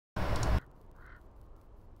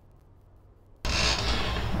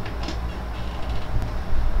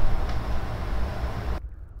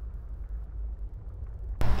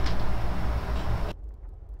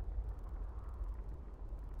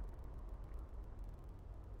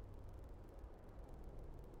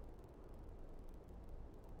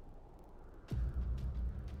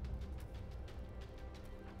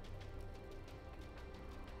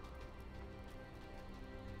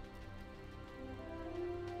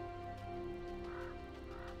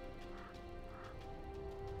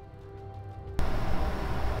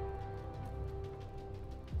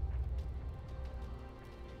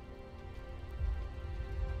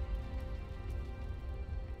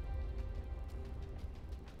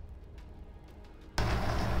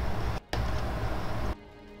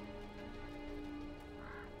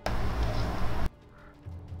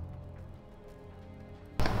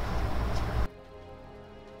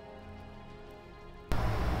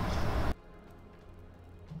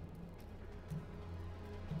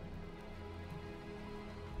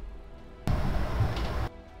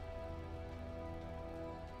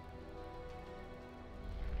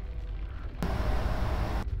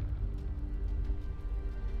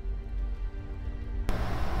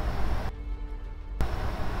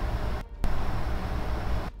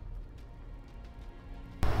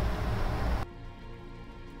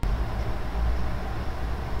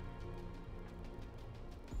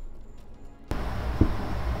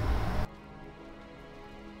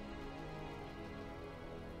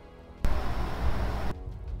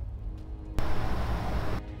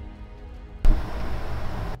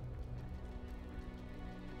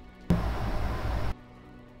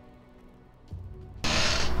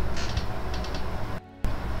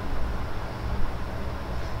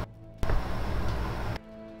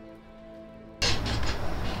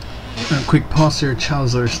A quick pause here,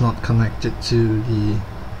 Chowser is not connected to the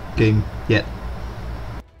game yet.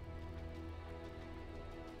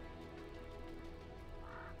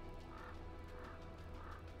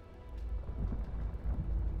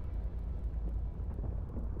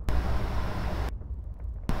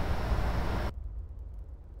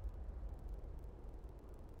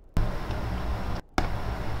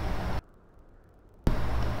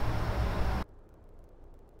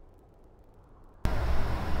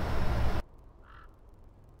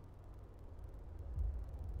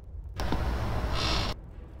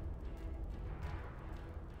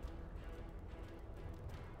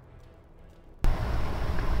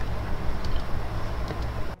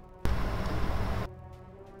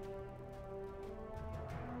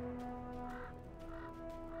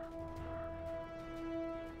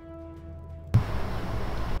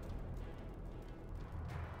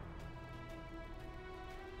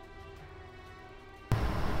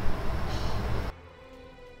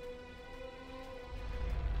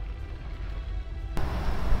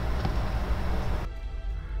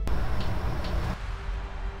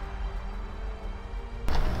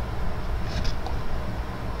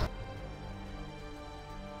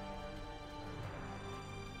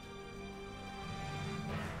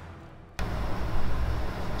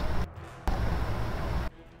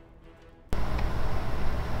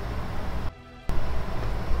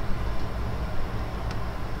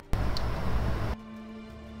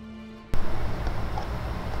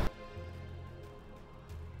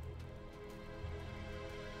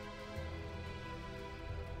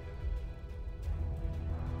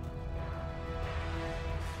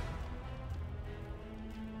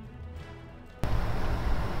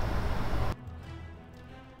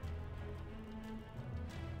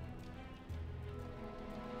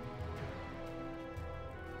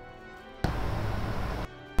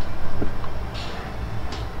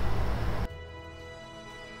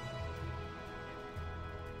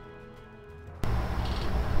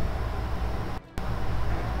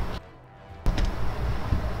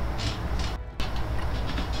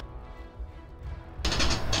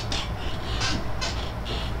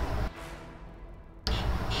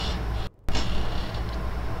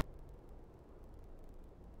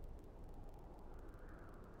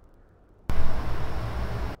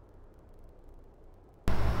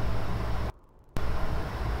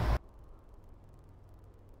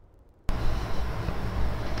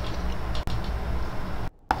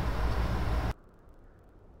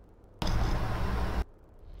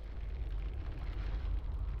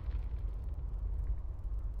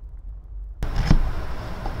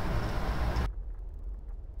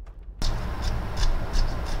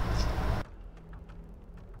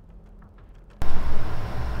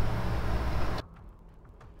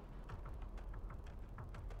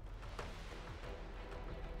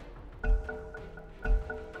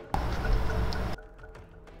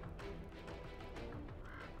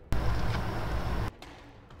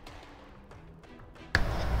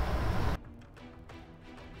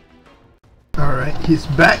 Alright, he's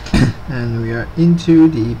back and we are into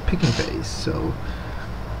the picking phase, so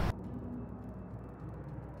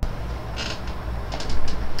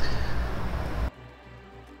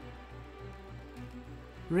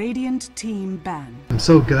Radiant team ban. I'm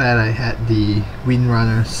so glad I had the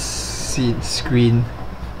Windrunner seed screen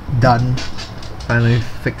done. Finally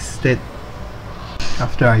fixed it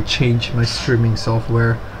after I changed my streaming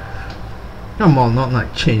software. No, more not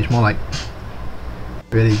like change, more like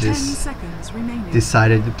really just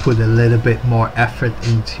decided to put a little bit more effort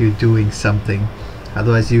into doing something.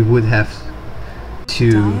 Otherwise you would have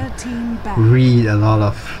to read a lot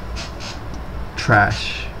of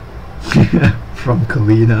trash from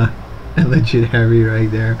Kalina and legit Harry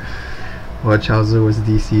right there while Chowser was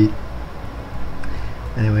DC.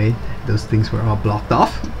 Anyway, those things were all blocked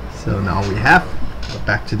off, so now we have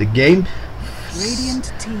back to the game.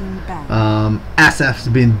 Radiant team ban. SF's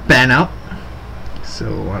been banned out,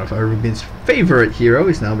 so one of Rubin's favorite hero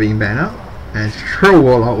is now being banned out, and her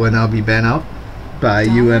Warlock will now be banned out by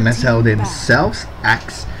UMSL themselves.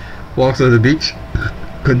 Axe walks on the beach,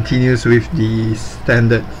 continues with the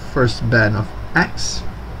standard first ban of Axe.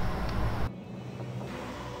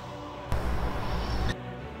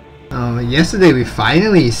 Yesterday we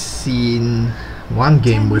finally seen one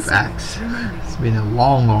game with Axe. It's been a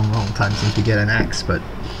long time since we get an Axe, but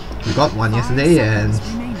we got one yesterday, and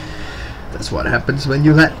that's what happens when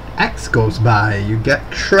you let Axe goes by. You get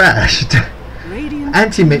trashed.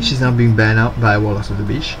 Anti-Mage is now being banned out by Warlocks of the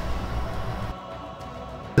Beach.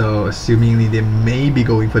 So assumingly they may be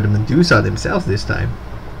going for the Medusa themselves this time.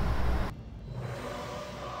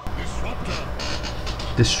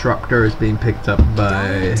 Disruptor is being picked up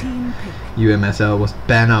by UMSL was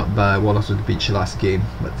banned out by Warlocks of the Beach last game,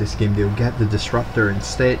 but this game they'll get the Disruptor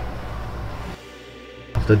instead.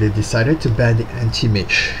 After they decided to ban the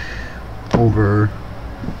anti-mage over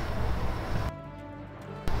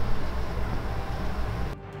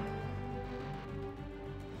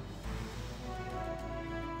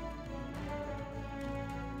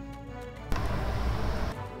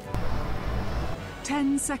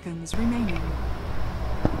seconds remaining.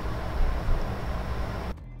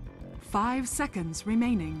 5 seconds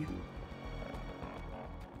remaining.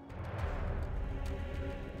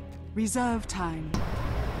 Reserve time.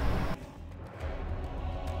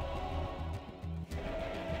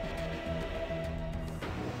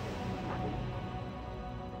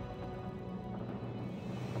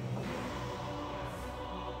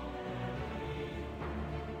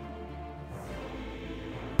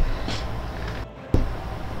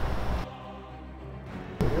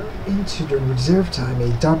 Into the reserve time, a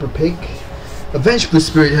double pick. A Vengeful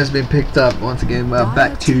Spirit has been picked up once again. Well,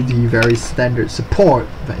 back to the very standard support.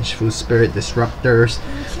 Vengeful Spirit, Disruptors,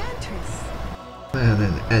 and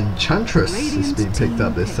then Enchantress is being picked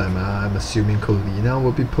up this time. I'm assuming Colina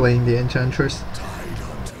will be playing the Enchantress.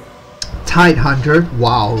 Tidehunter,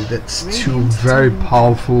 wow, that's two very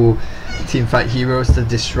powerful teamfight heroes. The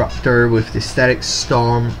Disruptor with the Static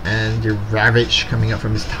Storm and the Ravage coming up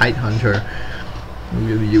from his Tidehunter.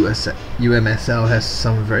 UMSL has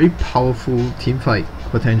some very powerful teamfight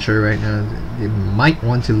potential right now. They might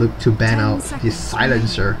want to look to ban out the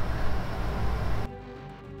Silencer.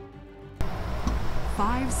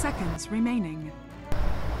 5 seconds remaining.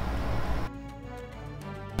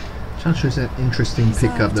 Enchantress is an interesting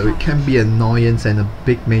pickup though. It can be annoyance and a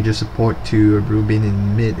big major support to Rubin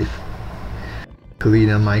in mid if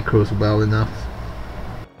Kalina micros well enough.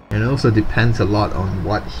 And it also depends a lot on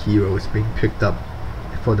what hero is being picked up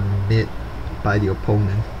for the mid by the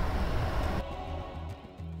opponent.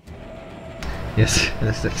 Yes,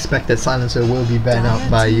 as expected, Silencer will be banned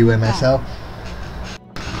out by UMSL.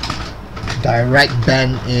 Direct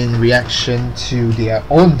ban in reaction to their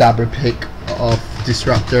own double pick of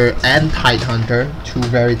Disruptor and Tidehunter, two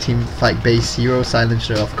very teamfight based heroes.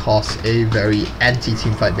 Silencer, of course, a very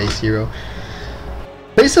anti-teamfight based hero.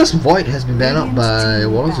 Faceless Void has been banned out by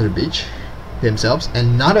Warlocks of the Beach themselves,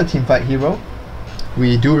 another teamfight hero.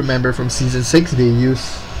 We do remember from Season 6 they used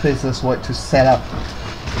Faceless Void to set up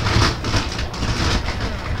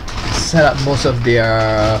most of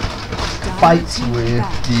their fights with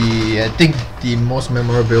the, I think the most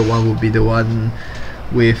memorable one would be the one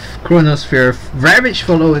with Chronosphere, Ravage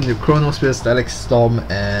following the Chronosphere, Static Storm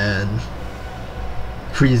and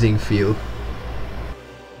Freezing Field.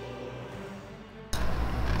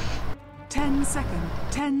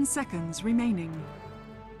 10 seconds remaining.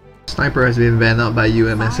 Sniper has been banned out by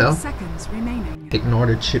UMSL. 5 seconds remaining. Ignore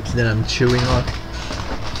the chips that I'm chewing on.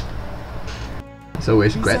 As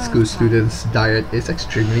always, grad school students' diet is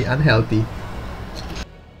extremely unhealthy.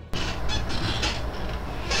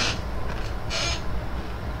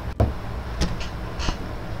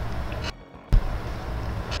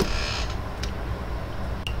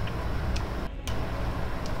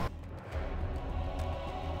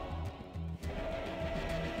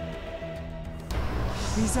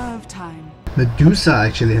 Reserve time. Medusa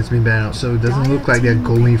actually has been banned out, so it doesn't look like they're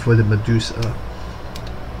going for the Medusa.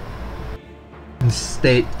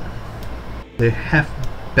 Instead, they have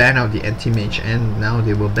banned out the anti-mage and now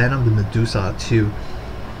they will ban out the Medusa too.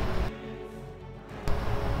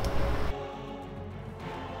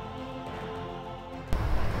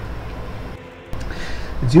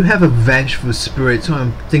 I do have a Vengeful Spirit, so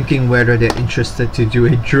I'm thinking whether they're interested to do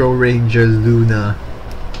a Draw Ranger Luna.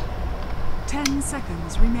 10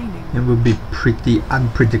 seconds remaining. It will be pretty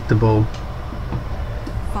unpredictable.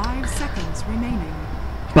 5 seconds remaining.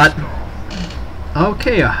 But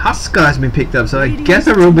okay, a Husker has been picked up, so I guess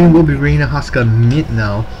a Rubin will be bringing a Husker mid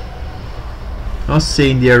now. I was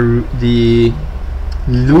saying the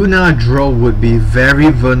Luna draw would be very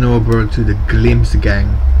vulnerable to the Glimpse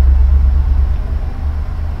gang.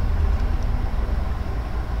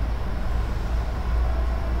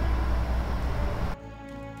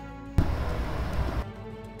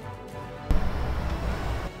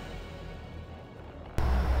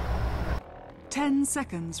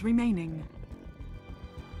 Seconds remaining.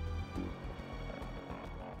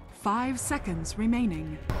 5 seconds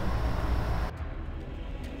remaining.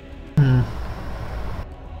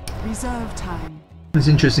 Reserve time. It's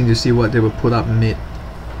interesting to see what they will put up mid.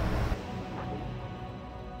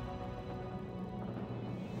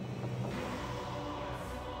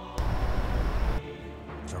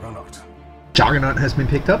 Juggernaut has been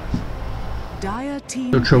picked up. Dire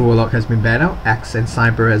team. Ultra Warlock has been banned out, Axe and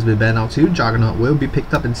Sniper has been banned out too, Juggernaut will be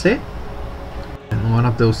picked up instead. And one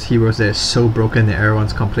of those heroes that is so broken that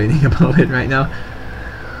everyone's complaining about it right now.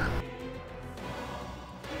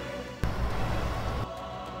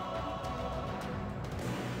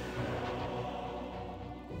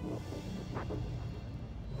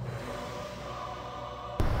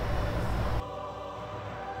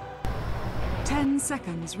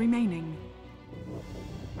 Seconds remaining.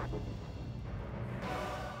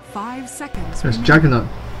 5 seconds. This Juggernaut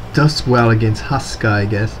does well against Husker, I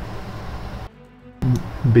guess.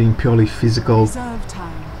 Being purely physical, Reserve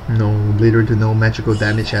time. no little to no magical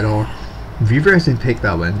damage at all. Reaver has been picked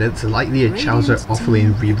up, and that's likely a Chowser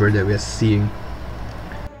offlane Reaver that we're seeing.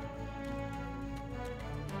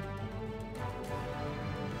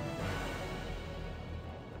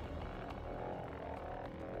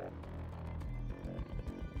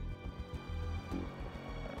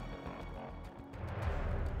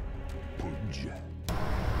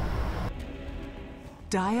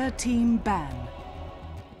 Dire team ban.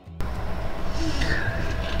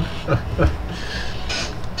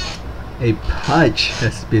 A Pudge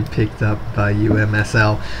has been picked up by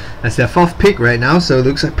UMSL as their 4th pick right now, so it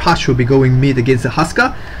looks like Pudge will be going mid against the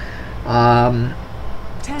Husker.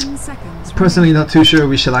 10 seconds. Personally not too sure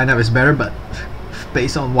which lineup is better, but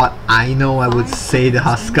based on what I know, I would say the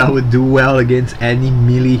Husker would do well against any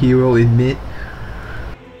melee hero in mid.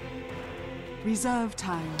 Reserve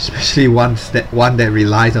time. Especially one that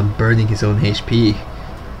relies on burning his own HP.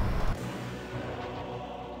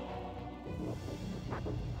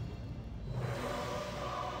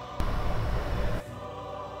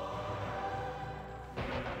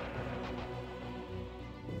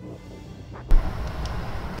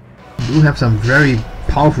 Do have some very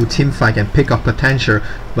powerful teamfight and pick off potential,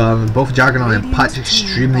 but both Juggernaut and Pudge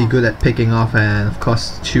extremely good at picking off, and of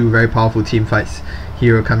course 2 very powerful teamfights.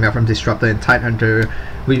 Hero coming out from Disruptor and Tidehunter.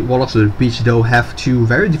 Warlocks of the Beach though have 2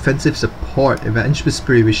 very defensive support, Avenging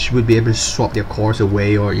Spirit, which would be able to swap their cores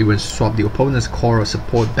away or even swap the opponent's core or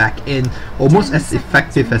support back in, almost as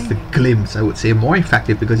effective as the Glimpse. I would say more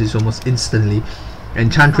effective because it's almost instantly.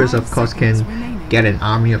 Enchantress of course can get an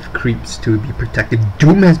army of creeps to be protected.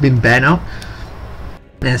 Doom has been banned out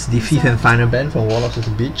as the 5th and final ban from Warlocks of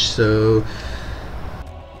the Beach, so,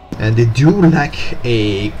 and they do lack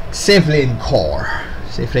a safe lane core.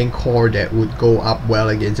 Safe lane core that would go up well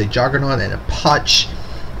against a Juggernaut and a Pudge.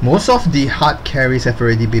 Most of the hard carries have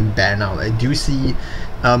already been banned out. I do see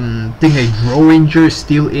think a Drow Ranger is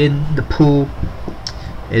still in the pool.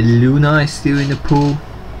 A Luna is still in the pool.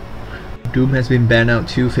 Doom has been banned out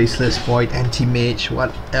too. Faceless Void, Anti-Mage.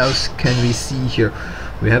 What else can we see here?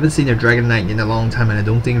 We haven't seen a Dragon Knight in a long time, and I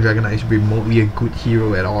don't think Dragon Knight is remotely a good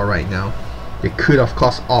hero at all right now. They could of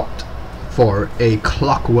course opt for a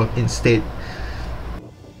Clockwork instead.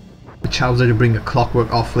 The Chowser to bring a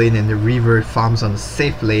Clockwork off lane and the Reaver farms on the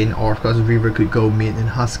safe lane, or of course Reaver could go mid and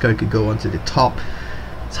Husker could go onto the top.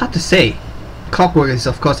 It's hard to say. Clockwork is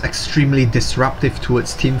of course extremely disruptive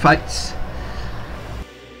towards team fights.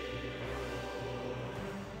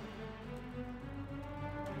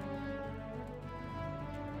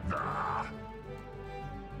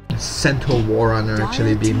 Centaur Warrunner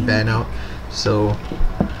actually being banned out, so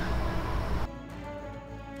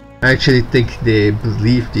I actually think they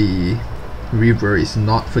believe the Reaver is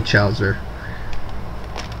not for Chowser.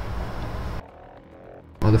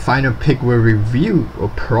 Well, the final pick will review, or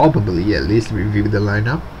probably at least review the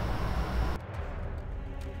lineup.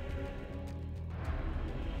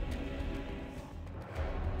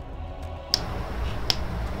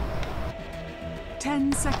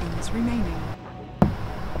 Seconds remaining.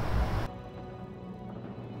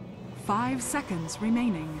 5 seconds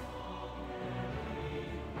remaining.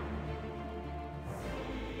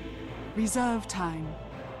 Reserve time.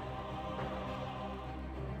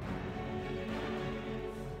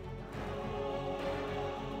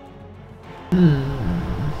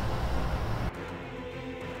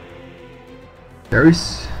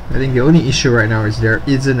 I think the only issue right now is there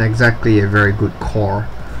isn't exactly a very good core,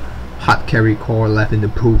 hard carry core left in the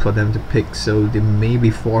pool for them to pick, so they may be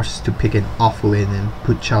forced to pick an off lane and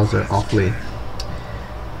put Chowser off lane.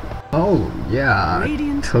 Oh yeah,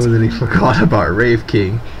 I totally forgot about Wraith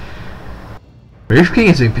King. Wraith King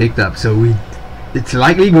has been picked up, so it's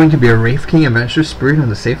likely going to be a Wraith King Adventure Spirit on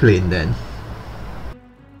the safe lane then.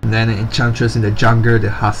 And then an Enchantress in the jungle, the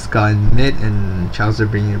Husker in mid, and Chowser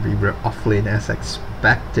bringing a Reaver off lane as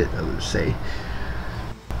expected, I would say.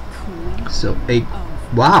 So a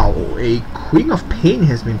Wow, a Queen of Pain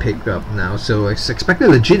has been picked up now, so it's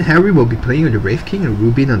expected that Jin Harry will be playing with the Wraith King and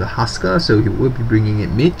Rubin on the Husker, so he will be bringing it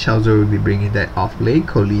mid. Chowser will be bringing that off lane.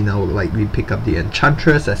 Colina will likely pick up the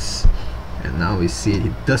Enchantress, and now we see it,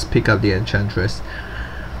 he does pick up the Enchantress.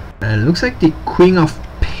 And it looks like the Queen of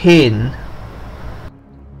Pain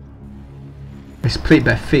is played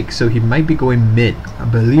by Fig, so he might be going mid. I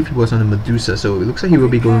believe he was on the Medusa, so it looks like he will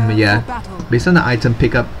be going mid, yeah. Based on the item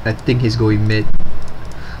pickup, I think he's going mid.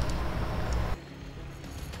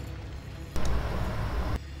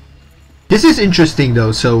 This is interesting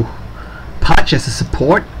though, so Patch as a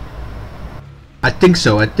support? I think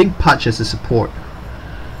so, I think Patch as a support.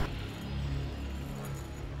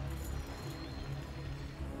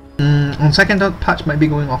 On second thought, Patch might be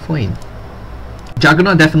going off lane.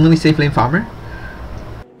 Juggernaut definitely safe lane farmer.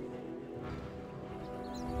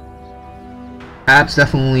 Abs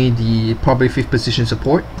definitely the probably 5th position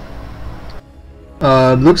support.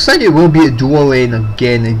 Looks like it will be a dual lane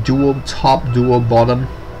again, a dual top, dual bottom.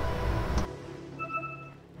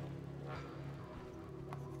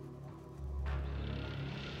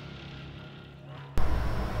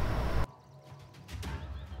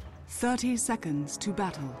 "30 seconds to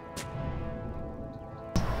battle."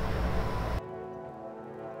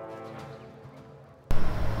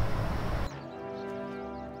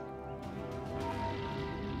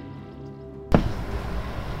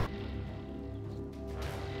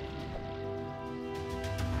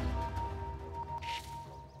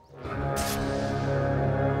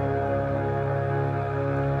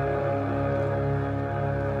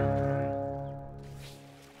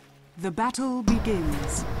 The battle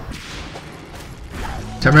begins.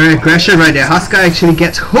 Samurai aggression right there. Husker actually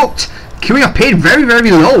gets hooked. Queen of Pain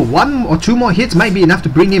very low. 1 or 2 more hits might be enough to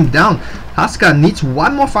bring him down. Husker needs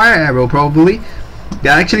 1 more fire arrow probably.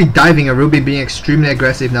 They're actually diving. A Ruby being extremely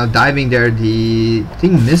aggressive now. Diving there. The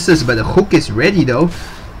thing misses, but the hook is ready though.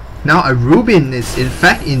 Now a Rubin is in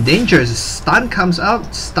fact in danger as a stun comes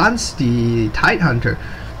out, stuns the Tidehunter.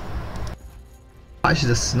 She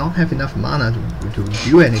does not have enough mana to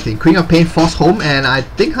do anything. Queen of Pain forced home, and I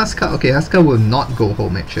think Husker, okay, Husker will not go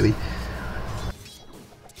home actually.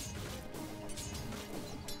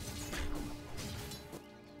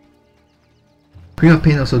 Queen of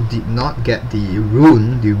Pain also did not get the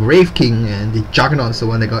rune. The Wraith King and the Juggernaut is the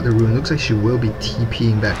one that got the rune. Looks like she will be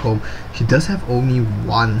TPing back home. She does have only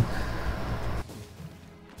 1.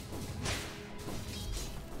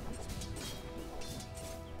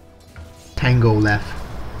 Tango left.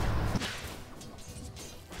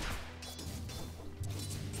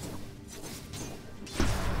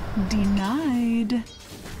 Denied.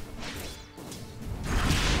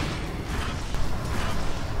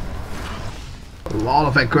 A lot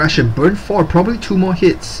of aggression. Burn 4, probably 2 more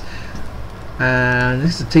hits. And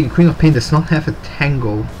this is the thing, Queen of Pain does not have a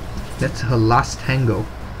tango. That's her last tango.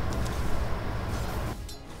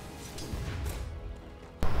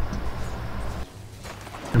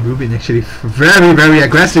 Rubin actually very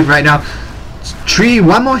aggressive right now.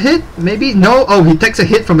 1 more hit maybe? No, oh, he takes a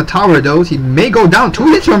hit from a tower though. He may go down. 2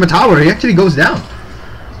 hits from a tower, he actually goes down.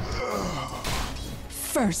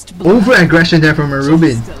 First blood. Over aggression there from a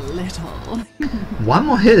Rubin. Just a little. 1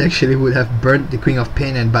 more hit actually would have burnt the Queen of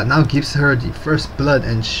Pain, and but now gives her the first blood,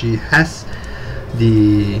 and she has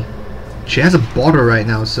a border right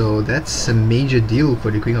now, so that's a major deal for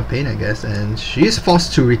the Queen of Pain I guess, and she is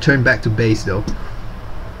forced to return back to base though.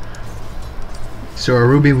 So a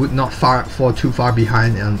Ruby would not fall too far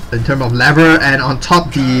behind in terms of lever, and on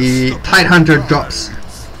top the Tidehunter drops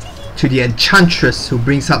to the Enchantress, who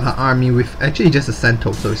brings up her army with actually just a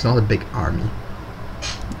centaur, so it's not a big army.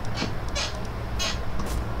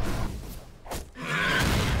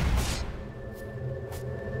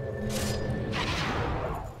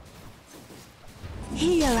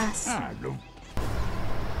 Heal us.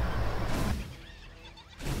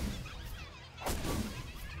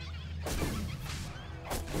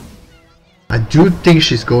 I do think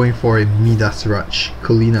she's going for a Midas Rush.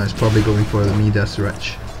 Colina is probably going for the Midas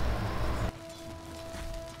Rush.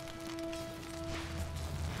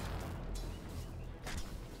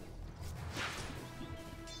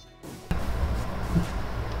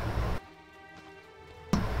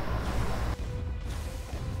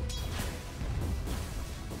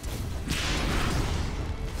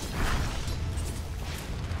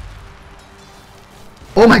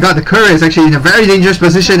 Oh my god, the courier is actually in a very dangerous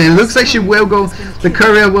position, and it looks like she will go, the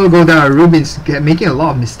courier will go down. Rubin's making a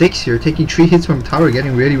lot of mistakes here, taking 3 hits from the tower,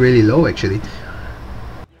 getting really low actually.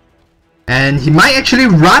 And he might actually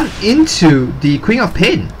run into the Queen of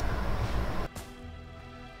Pain.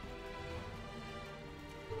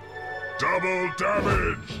 Double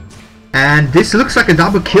damage! And this looks like a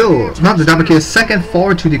double kill. Not the double kill, second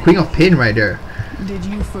forward to the Queen of Pain right there. Did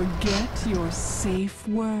you forget your safe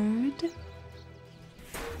word?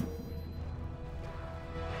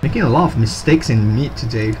 Making a lot of mistakes in mid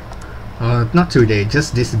today. Not today,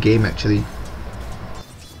 just this game actually.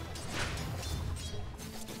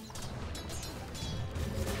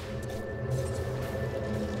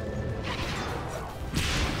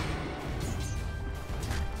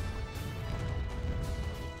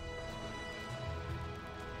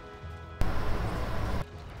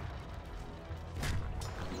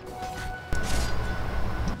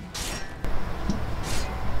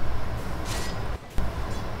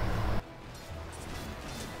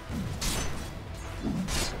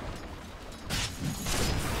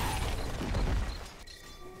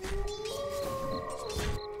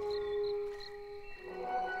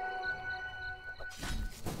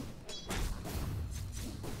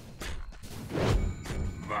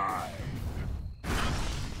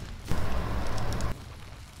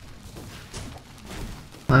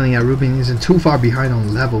 Rubin isn't too far behind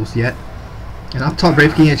on levels yet. And up top,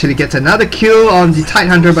 Brave King actually gets another kill on the Tide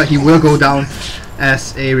Hunter, but he will go down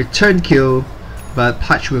as a return kill. But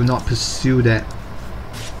Patch will not pursue that.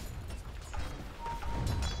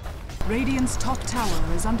 Radiant's top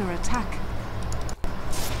tower is under attack.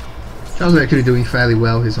 Charles is actually doing fairly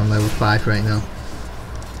well. He's on level 5 right now.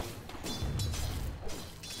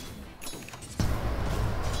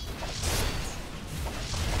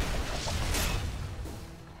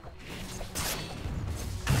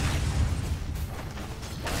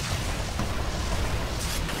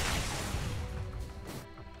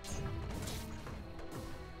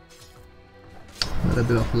 A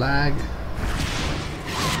bit of lag.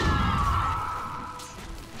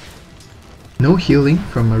 No healing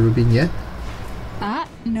from a Rubin yet.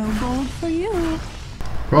 No gold for you.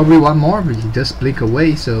 Probably one more, but he does blink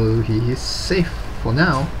away, so he is safe for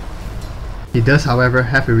now. He does, however,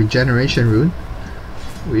 have a regeneration rune,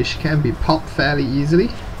 which can be popped fairly easily.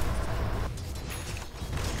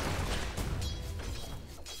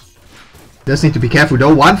 Does need to be careful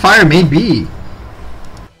though. One fire maybe.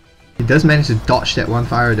 He does manage to dodge that one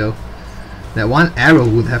fire though. That one arrow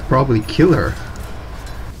would have probably killed her.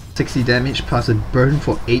 60 damage plus a burn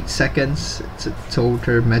for 8 seconds. It's a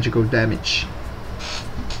total magical damage.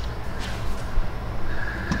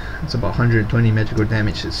 It's about 120 magical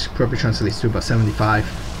damage. It probably translates to about 75.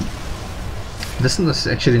 This is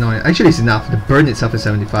actually not. Actually, it's enough. The burn itself is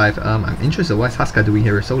 75. I'm interested. What is Haska doing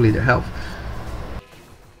here? It's only their health.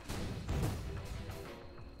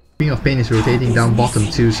 Queen of Pain is rotating down bottom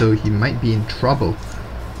too, so he might be in trouble.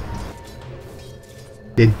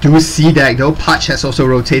 They do see that though. Patch has also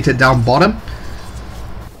rotated down bottom.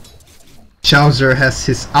 Chowser has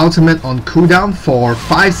his ultimate on cooldown for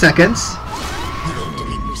 5 seconds.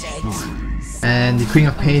 And the Queen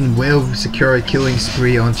of Pain will secure a killing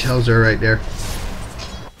spree on Chowser right there.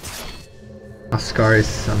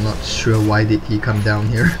 Ascaris, I'm not sure why did he come down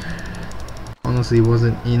here. Honestly,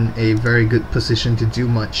 wasn't in a very good position to do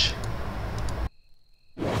much.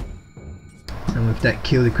 And with that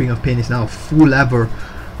kill, the Queen of Pain is now full level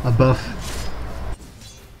above.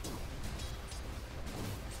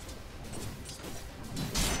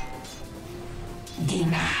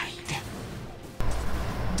 Denied.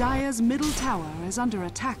 Dire's middle tower is under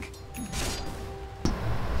attack.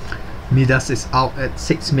 Midas is out at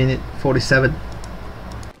 6 minutes 47.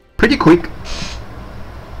 Pretty quick.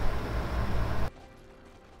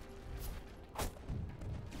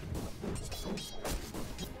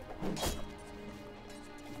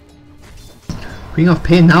 Queen of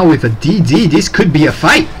Pain now with a DD. This could be a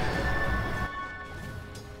fight.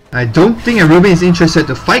 I don't think Rubin is interested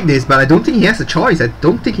to fight this, but I don't think he has a choice. I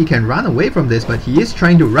don't think he can run away from this, but he is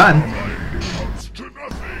trying to run.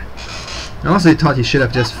 I honestly thought he should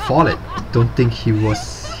have just fought it. Don't think he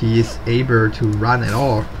is able to run at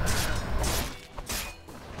all.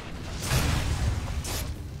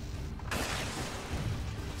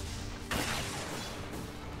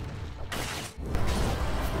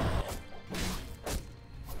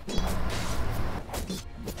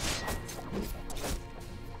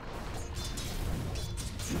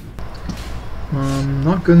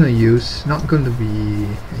 Not gonna be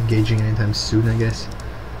engaging anytime soon, I guess.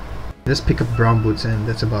 Just pick up brown boots and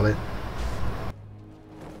that's about it.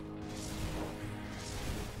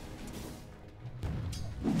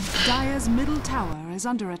 Dire's middle tower is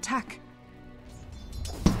under attack.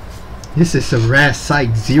 This is a rare sight.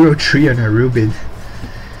 0-3 on a Rubin.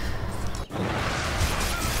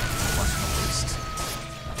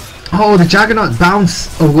 Oh, the Juggernaut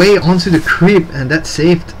bounced away onto the creep and that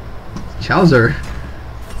saved Chowser.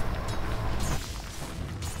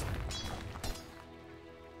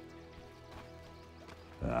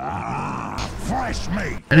 Fresh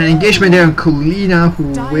meat. And an engagement there on Kulina,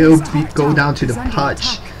 who will go down to the is under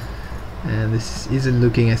Pudge. attack. And this isn't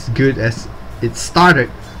looking as good as it started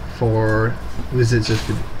for Wizards of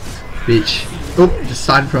the Beach. Oh, the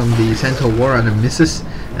stun from the Centaur Warrunner misses,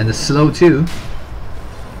 and the slow too.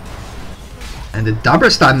 And the double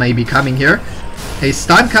stun may be coming here. A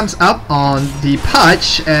stun comes up on the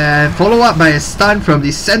Pudge, and follow up by a stun from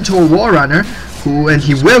the Centaur Warrunner, and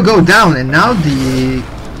he will go down. And now the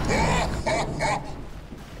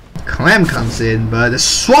Clam comes in, but the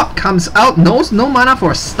swap comes out. No mana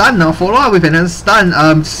for a stun now. Follow up with another stun.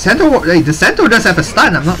 The Centaur does have a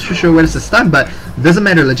stun. I'm not too sure where it's a stun, but it doesn't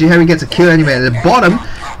matter. Legit Harry gets a kill anyway. At the bottom,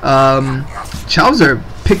 Chowser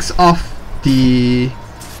picks off the.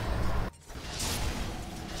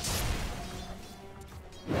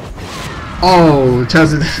 Oh,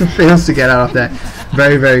 Chowser fails to get out of that.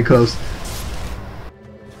 Very, very close.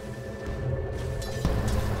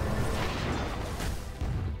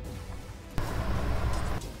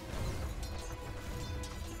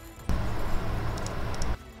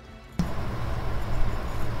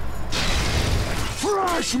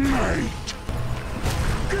 Fresh meat.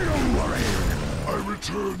 Get over here. I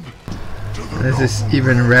returned to the This is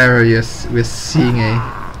even rarer. Yes, we're seeing a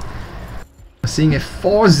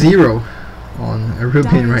 4-0 on a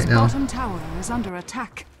Rubin right now. Bottom tower is under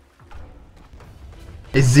attack.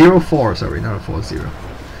 A 0-4, sorry, not a 4-0.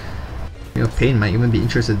 You know, Pain might even be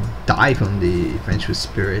interested to dive on the Vengeful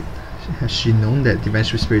Spirit. Has she known that the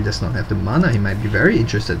Vengeful Spirit does not have the mana, he might be very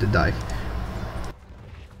interested to dive.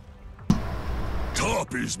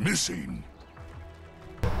 top is missing.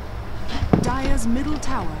 Dire's middle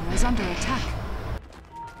tower is under attack.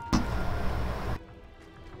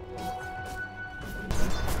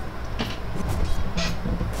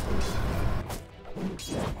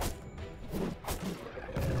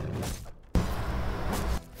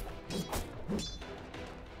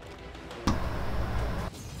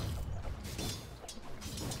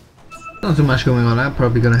 Not too much going on. I'm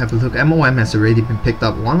probably gonna have a look. MOM has already been picked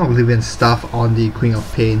up. One Oblivion stuff on the Queen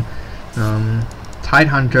of Pain.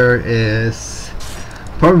 Tidehunter is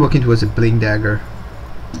probably working towards a Blink Dagger.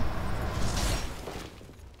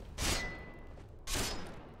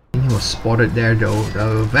 He was spotted there though.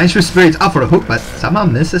 The Vengeful Spirit's up for the hook, but somehow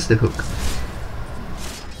misses the hook.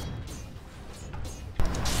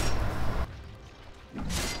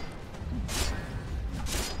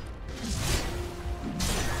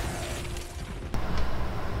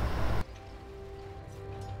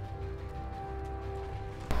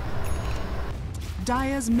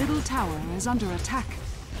 Dire's middle tower is under attack.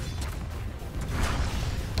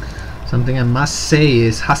 Something I must say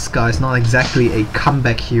is Huskar is not exactly a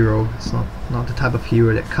comeback hero. It's not the type of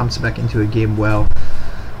hero that comes back into a game well.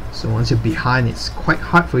 So once you're behind, it's quite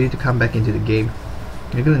hard for you to come back into the game.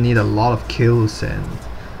 You're gonna need a lot of kills and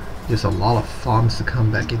just a lot of farms to come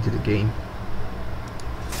back into the game.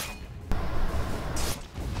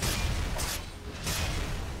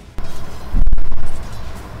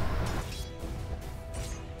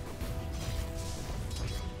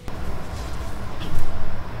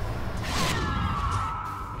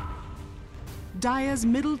 Dire's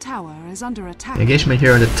middle tower is under attack. Engagement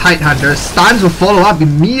here on the Tidehunter. Stuns will follow up,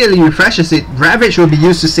 immediately refreshes it. Ravage will be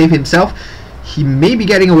used to save himself. He may be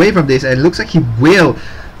getting away from this, and it looks like he will.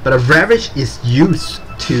 But a Ravage is used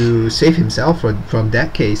to save himself from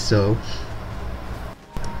that case, so...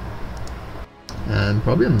 And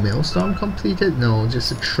probably a Maelstrom completed? No,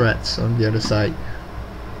 just a Threats on the other side.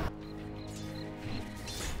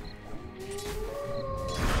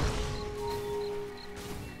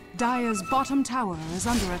 Dire's bottom tower is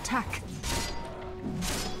under attack.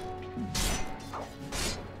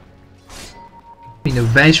 The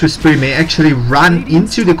Vengeful Spirit may actually run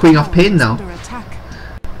into the Queen of Pain now.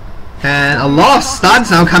 And a lot of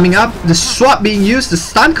stuns now coming up. The swap being used, the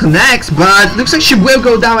stun connects, but looks like she will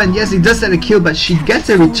go down, and yes, it does get a kill, but she gets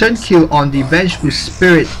a return kill on the Vengeful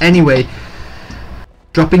Spirit anyway,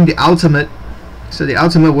 dropping the ultimate. So the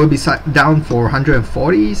ultimate will be down for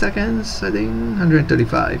 140 seconds, I think,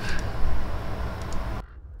 135.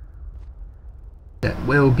 That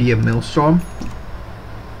will be a Maelstrom.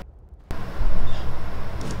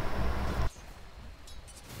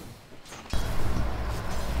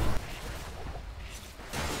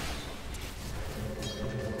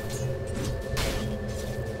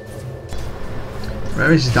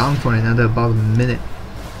 Ravage is down for another about a minute.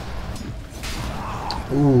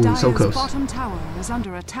 Ooh, Dire's so close. bottom tower is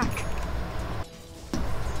under attack.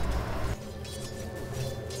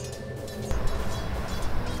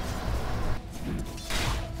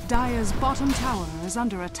 Dire's bottom tower is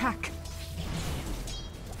under attack.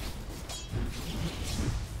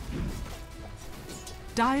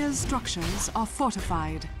 Dire's structures are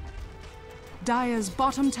fortified. Dire's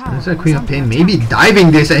bottom tower. There's a Queen of Pain maybe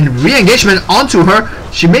diving this and re-engagement onto her.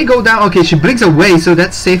 She may go down. Okay, she blinks away, so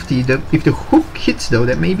that's safety. If the hook hits though,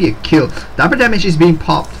 that may be a kill. The upper damage is being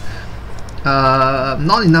popped.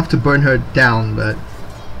 Not enough to burn her down, but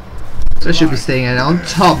so should be staying. And on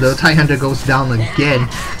top, the Tidehunter goes down again.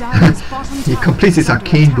 He completes his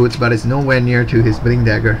arcane boots, but it's nowhere near to his Blink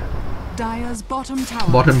Dagger. Dire's bottom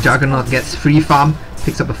tower. Bottom Juggernaut gets free farm,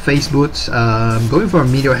 picks up a face boots, going for a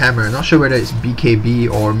Meteor Hammer. Not sure whether it's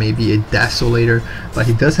BKB or maybe a Desolator, but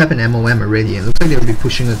he does have an MOM already, and it looks like they'll be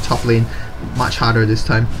pushing the top lane much harder this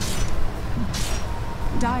time.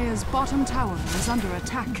 Dire's bottom tower is under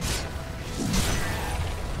attack.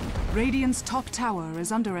 Radiant's top tower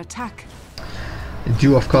is under attack. They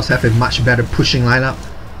do of course have a much better pushing lineup.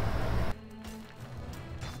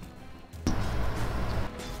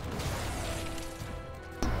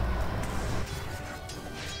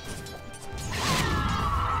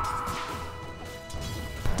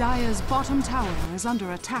 Dire's bottom tower is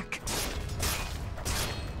under attack.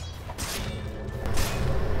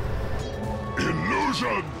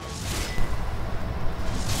 Illusion!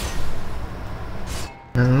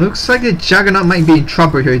 And it looks like the Juggernaut might be in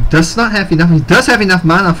trouble here. He does not have enough. He does have enough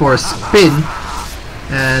mana for a spin,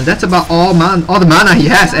 and that's about all the mana he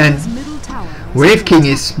has. And Wave King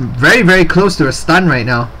is very close to a stun right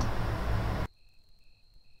now.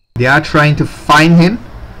 They are trying to find him.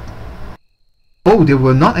 Oh, they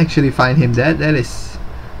will not actually find him.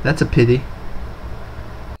 That's a pity.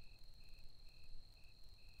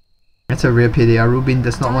 That's a real pity. Arubin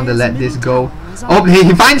does not want to let this go. Oh,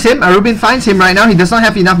 he finds him. Arubin finds him right now. He does not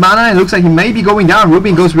have enough mana. It looks like he may be going down.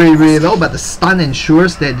 Arubin goes really low, but the stun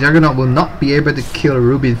ensures that Juggernaut will not be able to kill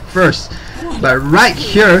Arubin first. But right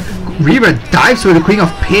here, Reaver dives for the Queen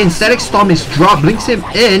of Pain. Static Storm is dropped, blinks him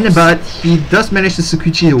in, but he does manage to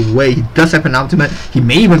Sukuchi away. He does have an ultimate. He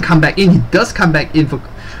may even come back in. He does come back in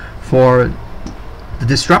for the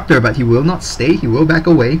Disruptor, but he will not stay. He will back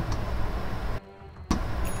away.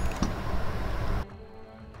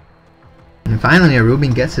 And finally,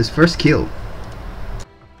 Arubin gets his first kill.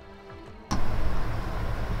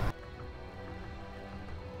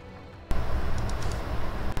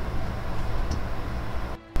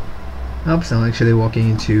 Oops, I'm actually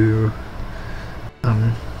walking into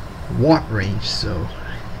ward range, so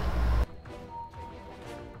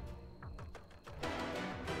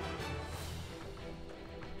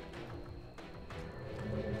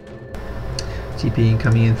TP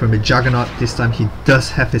coming in from the Juggernaut. This time he does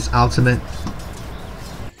have his ultimate.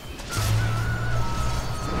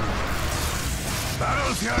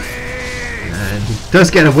 And he does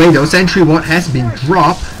get away though. Sentry ward has been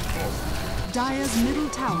dropped. Dire's middle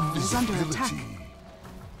tower is under attack.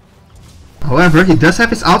 However, he does have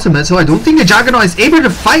his ultimate, so I don't think the Juggernaut is able to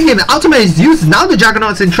fight him. The ultimate is used. Now the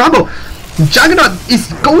Juggernaut is in trouble. The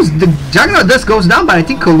Juggernaut does goes down, but I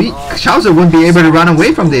think Chowser won't be able to run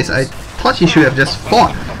away from this. I thought he should have just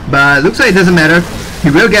fought, but looks like it doesn't matter. He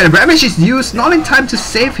will get it. Ravage is used, not in time to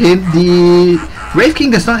save him. The Wraith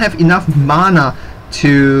King does not have enough mana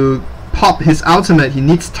to pop his ultimate. He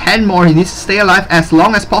needs 10 more. He needs to stay alive as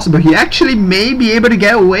long as possible. He actually may be able to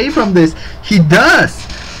get away from this. He does.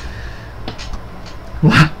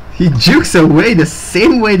 Wow, he jukes away the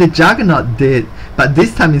same way the Juggernaut did, but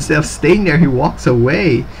this time instead of staying there, he walks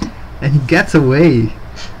away and he gets away.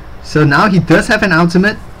 So now he does have an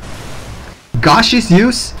ultimate. Gosh is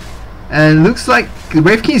used, and looks like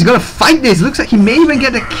Wraith King is gonna fight this. Looks like he may even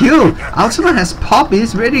get a kill. Ultimate has popped.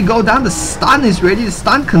 He's ready to go down. The stun is ready. The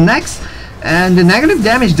stun connects, and the negative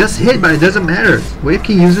damage does hit, but it doesn't matter. Wraith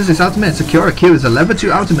King uses his ultimate and secure a kill. It's a level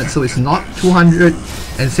 2 ultimate, so it's not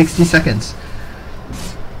 260 seconds.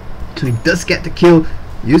 So he does get the kill.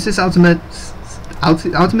 Use his ultimate.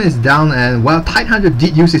 Ultimate is down, and while Tidehunter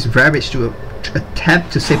did use his Ravage to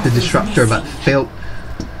attempt to save the Disruptor, but failed.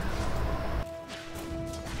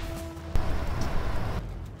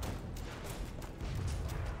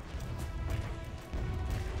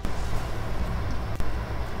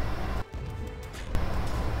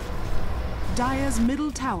 Dire's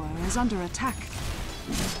middle tower is under attack.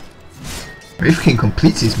 Wraith King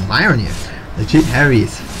completes his Myronian. Legit Harry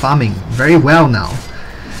is farming very well now.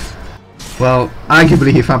 Well,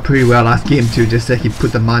 arguably he farmed pretty well last game too, just that he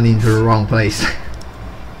put the money into the wrong place.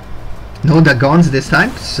 No Dagons this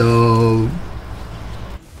time, so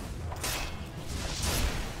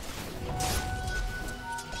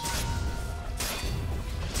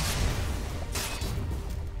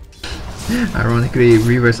ironically,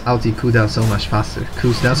 Reaver's ulti cools down so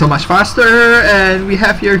much faster, and we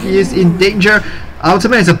have here, he is in danger.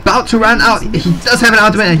 Ultimate is about to run out. He does have an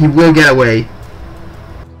ultimate and he will get away.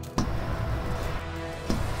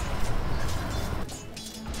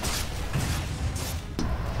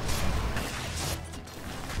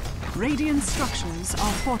 Radiant structures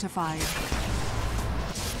are fortified.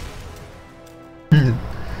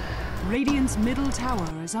 Radiant's middle tower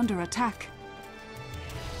is under attack.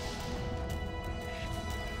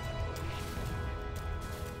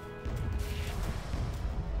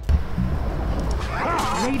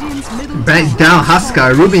 Radiant's middle Back tower down, is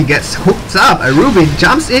Huskar. Rubin gets hooked up. Rubin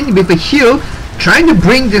jumps in with a heal, trying to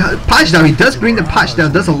bring the punch down. He does bring the punch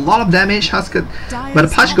down, does a lot of damage, Huskar. But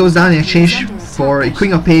the punch goes down in exchange for a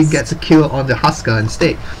Queen of Pain gets a kill on the Huskar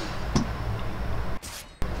instead.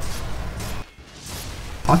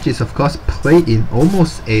 Potch is of course played in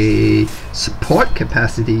almost a support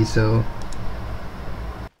capacity, so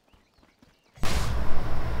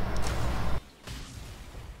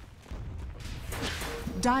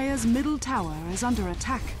Dire's middle tower is under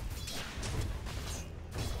attack.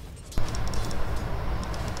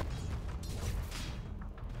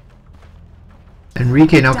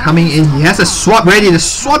 Enrique now coming in. He has a swap ready. The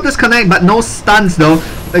swap does connect, but no stuns though.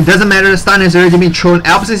 It doesn't matter, the stun has already been thrown.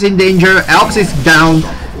 Alps is in danger. Alps is down.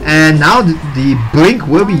 And now the blink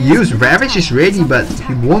will be used. Ravage is ready, but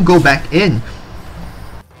he won't go back in.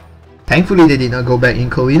 Thankfully they did not go back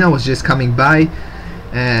in. Colina was just coming by,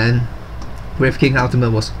 and Wave King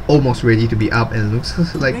Ultimate was almost ready to be up, and it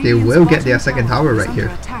looks like they will get their second tower right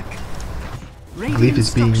here. I believe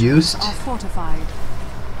it's being used.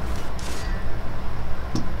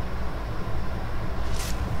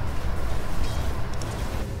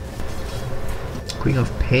 Queen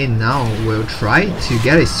of Pain now will try to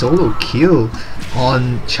get a solo kill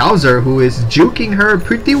on Chowser, who is juking her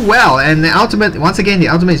pretty well, and the ultimate, once again the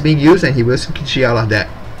ultimate is being used, and he will switch out of that.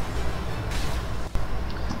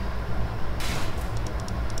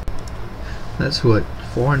 That's what,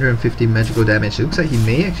 450 magical damage. Looks like he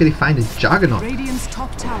may actually find a Juggernaut. Radiant's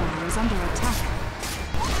top tower is under attack.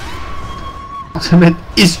 Ultimate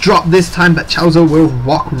is dropped this time, but Chowser will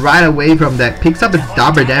walk right away from that. Picks up a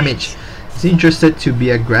double damage. Is he interested to be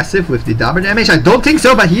aggressive with the double damage? I don't think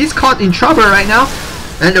so, but he's caught in trouble right now.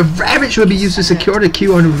 And the Ravage will be used to secure the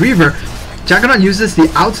kill on the River. Juggernaut uses the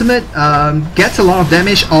ultimate, gets a lot of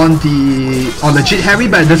damage on the Legit Harry,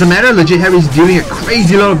 but it doesn't matter. Legit Harry is dealing a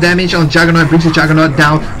crazy lot of damage on Juggernaut, brings the Juggernaut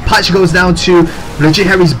down. Punch goes down to Legit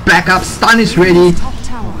Harry's backup. Stun is ready.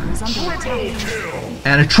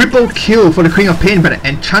 And a triple kill for the Queen of Pain, but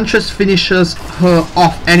Enchantress finishes her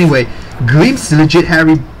off anyway. Glimpse Legit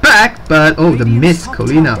Harry back, but oh, the miss.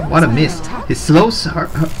 Colina, what a miss. He slows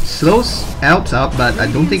Alps up, but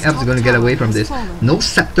I don't think Alps is going to get away from this. No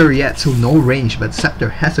Scepter yet, so no range, but Scepter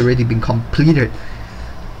has already been completed.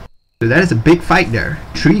 So that is a big fight there.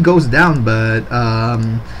 3 goes down, but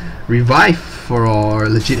revive for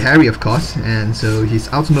Legit Harry, of course, and so his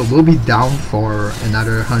ultimate will be down for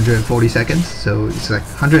another 140 seconds, so it's like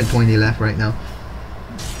 120 left right now.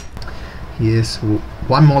 He is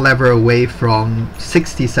one more lever away from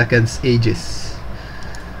 60 seconds Aegis.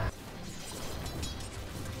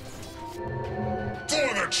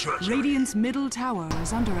 Radiant's middle tower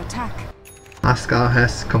is under attack. Huskar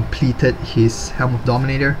has completed his Helm of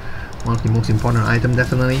Dominator, one of the most important items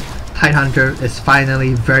definitely. Tidehunter is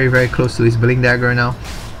finally very close to his Billing Dagger now.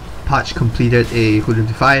 Patch completed a Hood of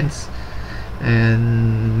Defiance.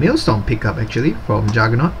 And Maelstrom pickup actually from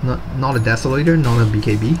Juggernaut, not a Desolator, not a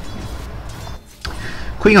BKB.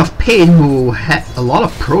 Queen of Pain, who had a lot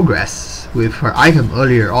of progress with her item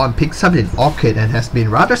earlier on, picks up an Orchid and has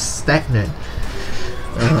been rather stagnant.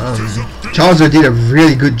 Chowser did a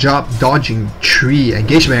really good job dodging 3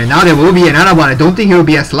 engagement, and now there will be another one. I don't think he will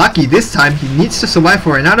be as lucky this time. He needs to survive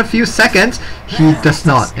for another few seconds. He does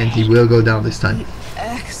not, and he will go down this time. The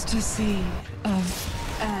ecstasy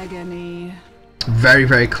of agony.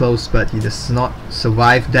 Very close, but he does not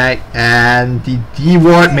survive that, and the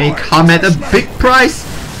D-Ward may come at a big price,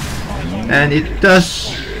 and it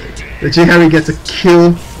does. Legit Harry gets a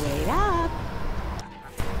kill.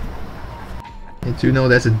 I do know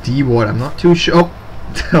there's a D-Ward, I'm not too sure.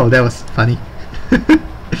 Oh, that was funny.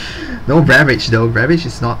 No Ravage though, Ravage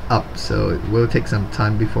is not up, so it will take some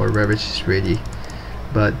time before Ravage is ready.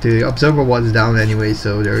 But the Observer Ward is down anyway,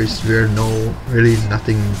 so there is really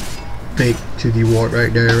nothing big to D-Ward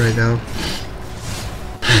right there right now.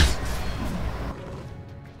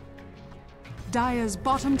 Dire's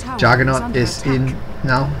bottom tower Juggernaut is in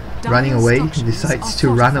now, running away. He decides to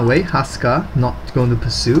run away. Huskar not going to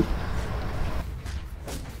pursue.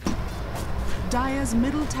 Dire's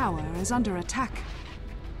middle tower is under attack.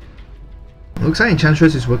 Looks like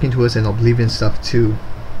Enchantress is working towards an Oblivion stuff too.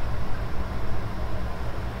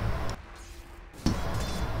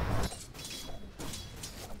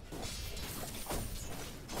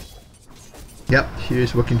 Yep, she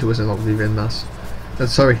is working towards an Oblivion mask.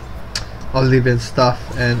 Sorry, Oblivion stuff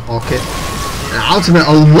and Orchid. An ultimate,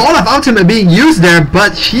 a lot of ultimate being used there,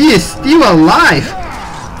 but he is still alive.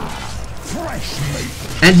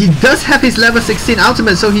 And he does have his level 16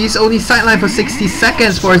 ultimate, so he's only sidelined for 60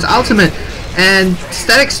 seconds for his ultimate. And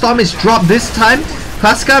Static Storm is dropped this time.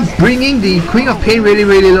 Pascal bringing the Queen of Pain really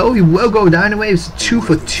low. He will go down anyway. It's 2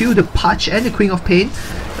 for 2, the Punch and the Queen of Pain.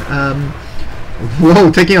 Whoa,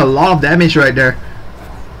 taking a lot of damage right there.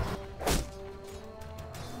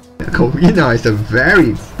 Corina is a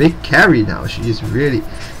very big carry now. She is really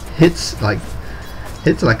hits like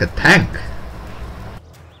a tank.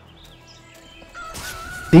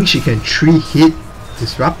 I think she can 3-hit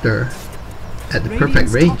Disruptor at the perfect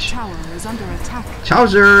range.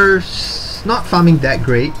 Chowser's not farming that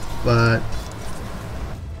great, but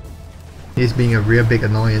he's being a real big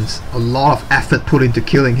annoyance. A lot of effort put into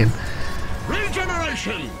killing him.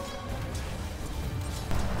 Regeneration.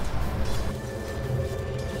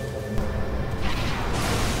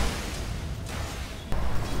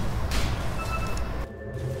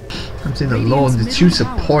 Comes in alone. The 2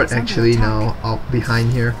 support actually now out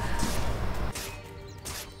behind here.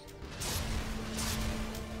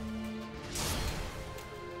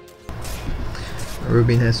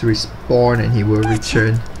 Rubin has respawned and he will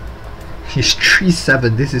return. He's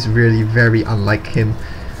 3-7. This is really very unlike him.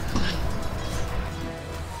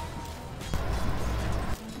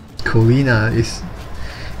 Corina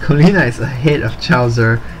is ahead of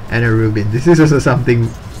Chowser and a Rubin. This is also something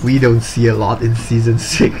we don't see a lot in Season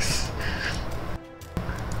 6.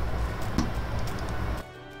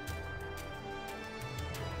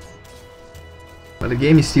 But the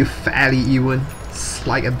game is still fairly even.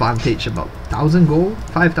 Slight advantage, about 1,000 gold,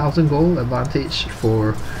 5,000 gold advantage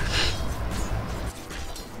for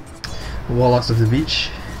Warlocks of the Beach.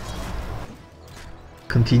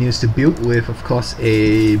 Continues to build with, of course,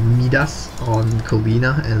 a Midas on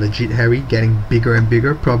Colina and Legit Harry getting bigger and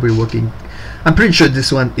bigger, probably working. I'm pretty sure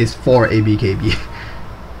this one is for ABKB.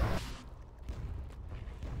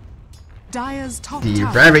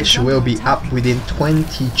 The Ravage will be up within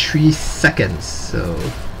 23 seconds, so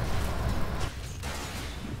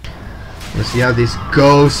we'll see how this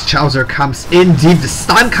goes. Chowser comes in deep, the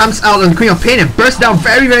stun comes out on Queen of Pain and bursts down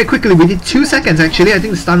very quickly within 2 seconds actually. I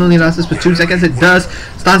think the stun only lasts for 2 seconds. It does.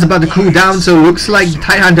 Stun's about to cool down, so it looks like the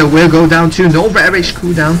Tidehunter will go down too. No Ravage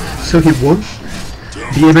cooldown, so he won't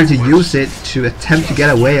be able to use it to attempt to get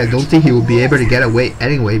away. I don't think he will be able to get away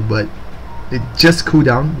anyway, but it just cooled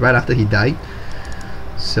down right after he died.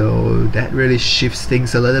 So that really shifts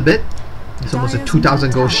things a little bit. It's almost a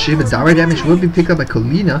 2,000 gold shift. The direct damage will be picked up by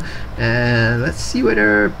Colina. And let's see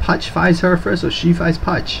whether Pudge fights her first or she fights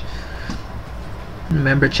Pudge.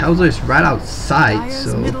 Remember, Chowser is right outside,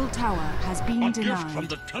 so middle tower has been A denied. gift from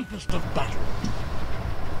the tempest of battle.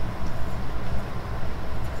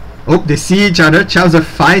 oh, they see each other. Chowser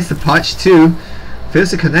fights the Pudge too.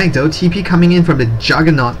 Fails to connect though. TP coming in from the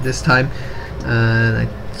Juggernaut this time. And I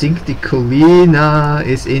think the Colina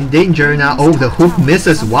is in danger now. Oh, the hook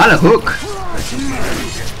misses. What a hook!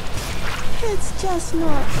 It's just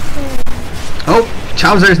not fair. Oh,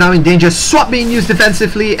 Chowser is now in danger. Swap being used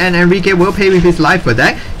defensively, and Enrique will pay with his life for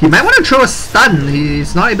that. He might want to throw a stun.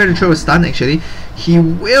 He's not able to throw a stun actually. He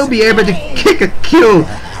will be able to kick a kill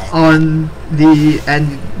on the,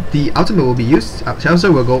 and the ultimate will be used.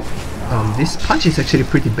 Chowser will go. This punch is actually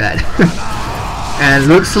pretty bad. And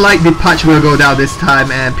looks like the Pudge will go down this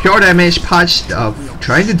time, and pure damage Pudge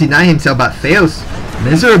trying to deny himself but fails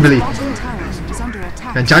miserably.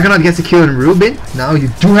 And Juggernaut gets a kill on Rubin. Now you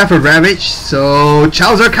do have a Ravage, so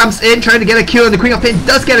Chowser comes in trying to get a kill on the Queen of Pain.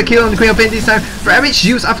 Does get a kill on the Queen of Pain this time. Ravage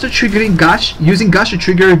used after triggering Gush, using Gush to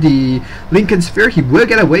trigger the Lincoln Sphere. He will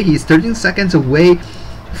get away. He is 13 seconds away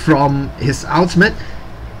from his ultimate.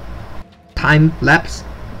 Time lapse.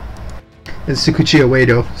 And Sukuchi away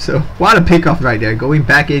though, so what a pick off right there, going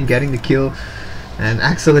back in, getting the kill, and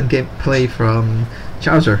excellent gameplay from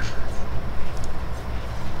Chowser.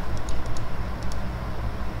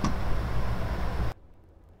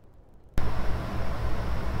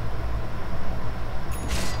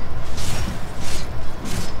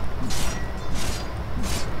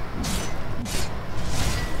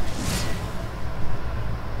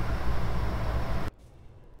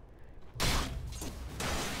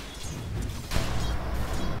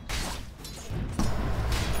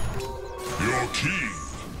 Your king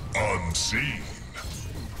unseen.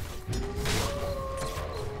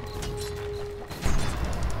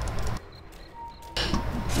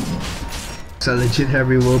 So Legit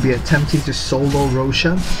Harry will be attempting to solo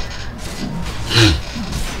Roshan.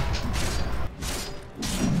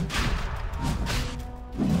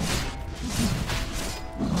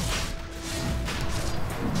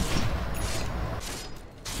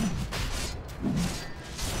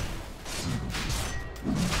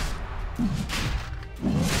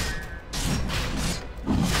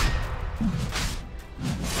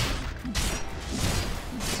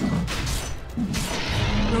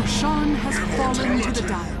 Radiant has fallen to the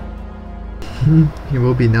Dire. He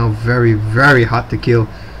will be now very, very hard to kill.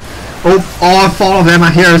 Oh, all 4 of them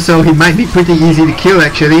are here, so he might be pretty easy to kill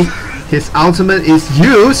actually. His ultimate is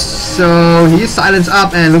used, so he's silenced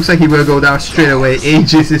up and looks like he will go down straight away.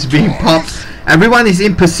 Aegis is being popped. Everyone is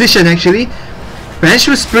in position actually.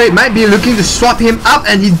 Vengeful Spirit might be looking to swap him up,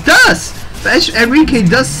 and he does! Enrique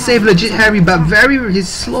does save legit Harry, but he's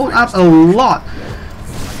slowed up a lot.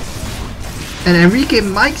 And Enrique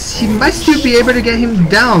might still be able to get him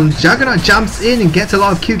down. Juggernaut jumps in and gets a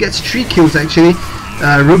lot of kills, gets 3 kills actually.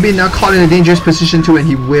 Ruby now caught in a dangerous position too, and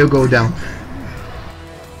he will go down.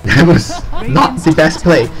 That was not the best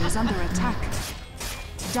play. Is under attack.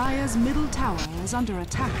 Dire's middle tower is under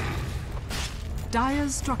attack.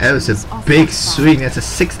 Dire's structures That was a are big fortified. swing. That's a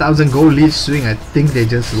 6,000 gold lead swing. I think they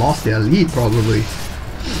just lost their lead probably.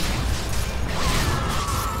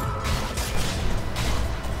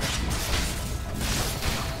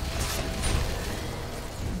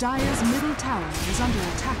 Dire's middle tower is under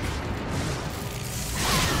attack.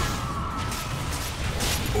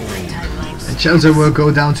 And Chelsea will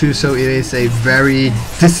go down too, so it is a very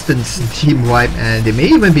distant team wipe, and they may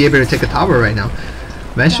even be able to take a tower right now.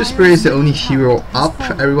 Vengeful Spirit is the only hero up.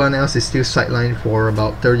 Everyone else is still sidelined for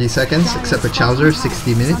about 30 seconds, except for Chowser,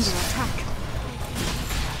 60 minutes.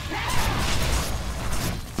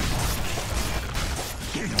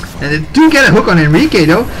 And they do get a hook on Enrique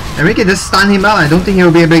though. Enrique does stun him out. I don't think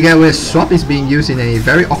he'll be able to get away. Swap is being used in a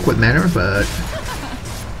very awkward manner, but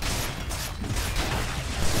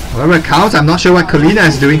however it counts, I'm not sure what Kalina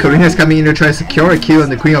is doing. Kalina is coming in to try to secure a kill on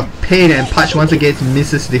the Queen of Pain, and Patch once again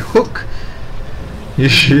misses the hook.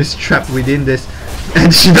 She is trapped within this,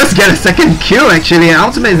 and she does get a second kill actually. And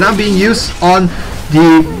ultimate is now being used on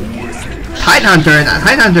the Tidehunter, and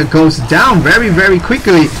Tidehunter goes down very, very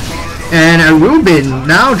quickly. And Rubin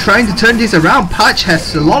now trying to turn this around. Patch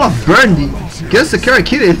has a lot of burn. The good secure a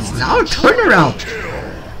kill. It's now a turnaround.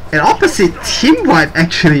 An opposite team wipe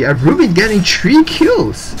actually. Rubin getting 3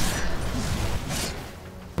 kills.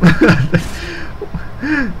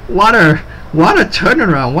 What a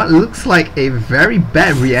turnaround. What looks like a very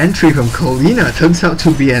bad re-entry from Colina turns out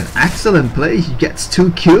to be an excellent play. He gets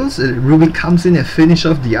 2 kills and Rubin comes in and finishes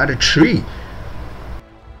off the other 3.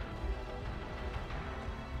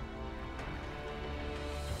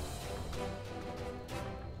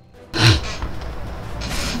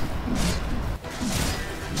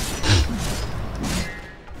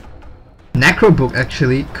 Necro Book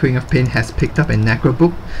actually, Queen of Pain has picked up a Necro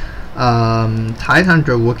Book.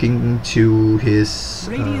 Tidehunter working to his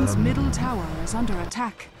Radiant's middle tower is under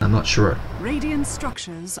attack. I'm not sure. Radiant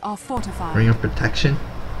structures are fortified. Ring of Protection.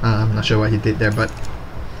 I'm not sure what he did there, but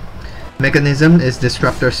Mechanism is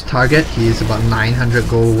Disruptor's target. He is about 900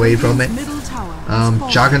 gold away from it. Middle tower is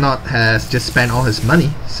fallen. Juggernaut has just spent all his money,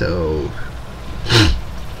 so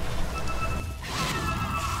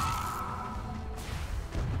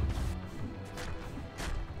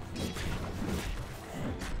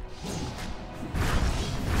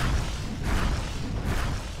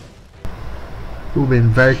Rubin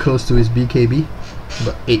very close to his BKB,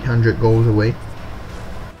 about 800 gold away.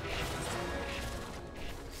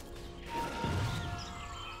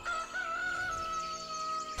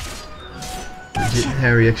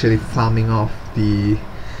 Harry actually farming off the.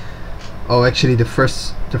 Oh, actually, the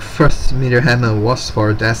first meter hammer was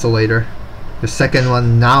for Desolator. The second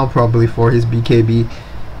one now probably for his BKB.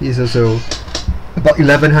 He's also about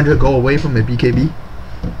 1100 gold away from a BKB.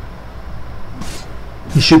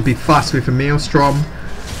 He should be fast with a Maelstrom.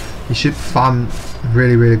 He should farm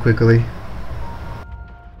really, really quickly.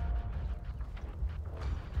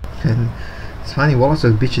 And it's funny, Warlocks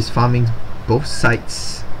of the Beach is farming both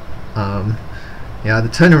sides. Yeah, the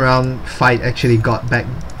turnaround fight actually got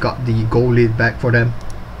the goal lead back for them.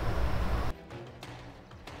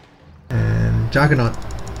 And Juggernaut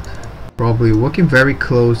probably working very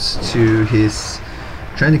close to his,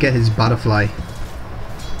 trying to get his butterfly.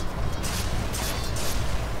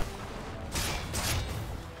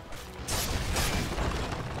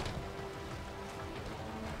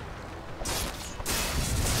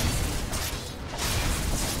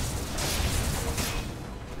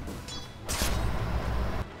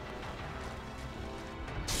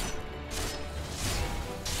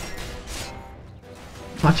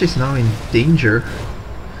 Patch is now in danger.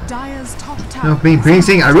 Dire's top tower. Now being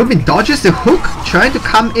saying Arubin dodges the hook, trying to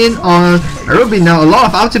come in on Arubin now. A lot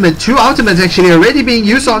of ultimate, 2 ultimates actually already being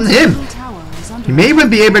used on him. He may even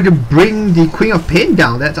be able to bring the Queen of Pain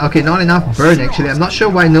down. That's okay, not enough burn actually. I'm not sure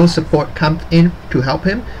why no support come in to help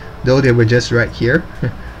him, though they were just right here.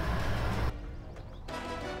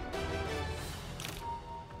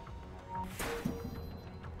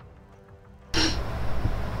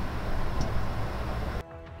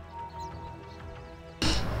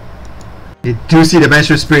 You do see the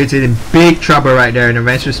Vengeful Spirit's in big trouble right there, and the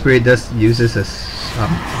Vengeful Spirit does uses a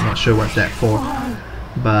I'm not sure what's that for,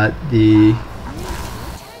 but the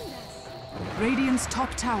Radiant's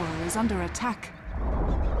top tower is under attack.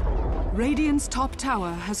 Radiant's top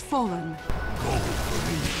tower has fallen.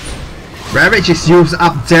 Ravage is used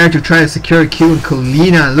up there to try to secure a kill on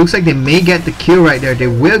Colina. Looks like they may get the kill right there. They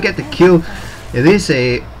will get the kill. It is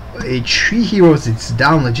a 3 heroes. It's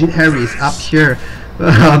down. Legit Harry is up here.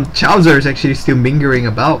 Chowser is actually still mingling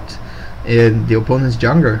about in the opponent's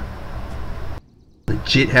jungle.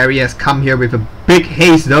 Legit Harry has come here with a big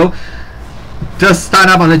haste though. Does start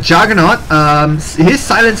up on the Juggernaut. His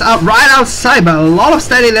silence out right outside, but a lot of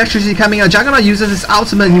static electricity coming out. Juggernaut uses his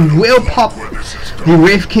ultimate. He will pop the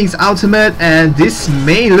Wave King's ultimate, and this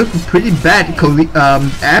may look pretty bad.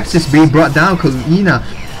 Abs is being brought down. Colina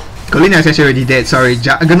is actually already dead. Sorry,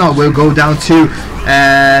 Juggernaut will go down too,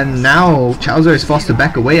 and now Chowser is forced to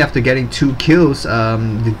back away after getting 2 kills.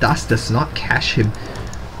 The dust does not catch him.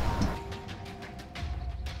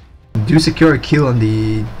 Do secure a kill on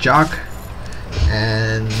the Jug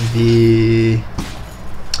and the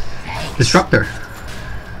Disruptor.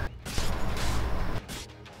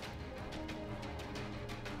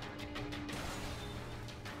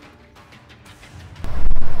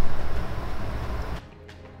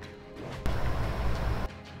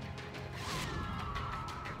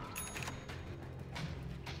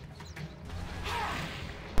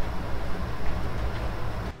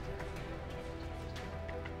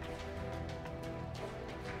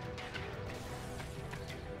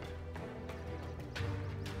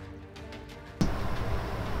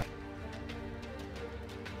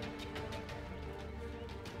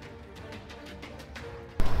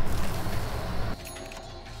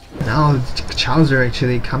 Now Chowser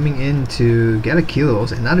actually coming in to get a kill.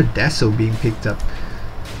 Also another Deso being picked up.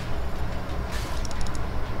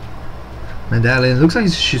 Medallion looks like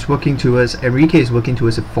she's working towards. Enrique is working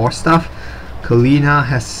towards a 4-staff. Colina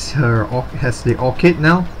has the Orchid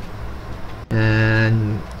now,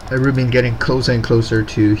 and Rubin getting closer and closer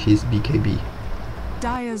to his BKB.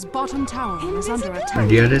 Dire's bottom tower is under attack. On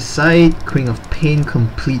the other side, Queen of Pain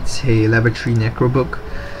completes a level 3 Necrobook.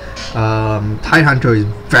 Tidehunter is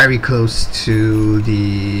very close to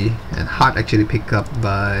the, and Heart actually picked up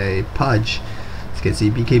by Pudge. As you can see,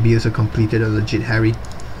 BKB also completed a Legit Harry.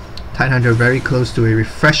 Tidehunter very close to a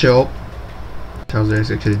Refresher Orb. Chowser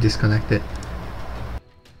is actually disconnected.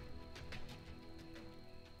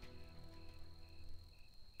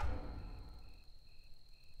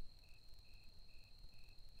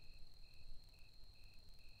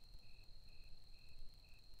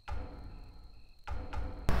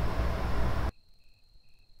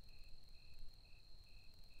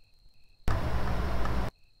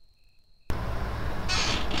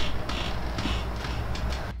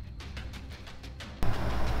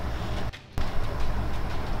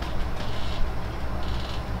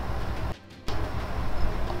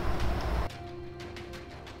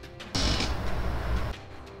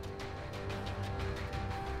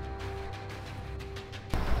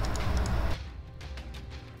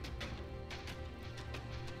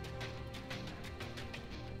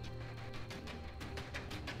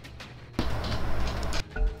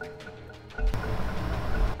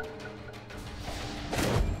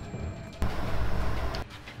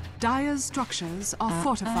 Dire's structures are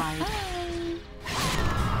fortified.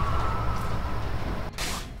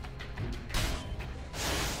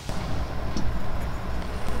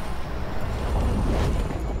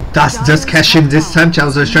 Dust just catch him this time.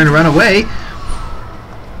 Chowser is trying to run away,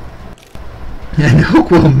 and the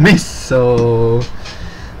hook will miss, so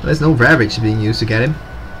there's no Ravage being used to get him.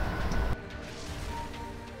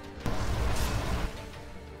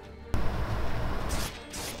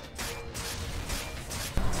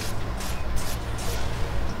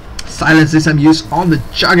 Silence this time used on the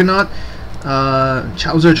Juggernaut.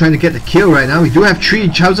 Chowser trying to get the kill right now. We do have 3.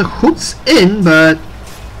 Chowser hooks in, but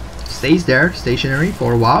stays there, stationary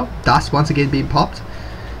for a while. Dust once again being popped.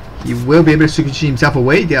 He will be able to switch himself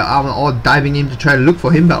away. They are all diving in to try to look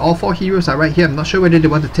for him, but all 4 heroes are right here. I'm not sure whether they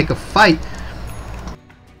want to take a fight.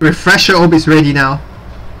 Refresher Orb is ready now.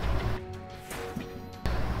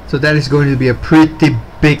 So that is going to be a pretty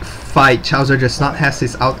big fight. Chowser just not has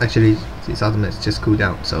his out. Actually, his ultimate is just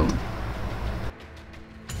cooldown, so.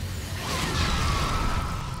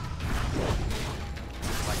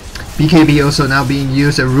 BKB also now being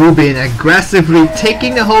used. Rubin aggressively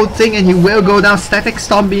taking the whole thing, and he will go down. Static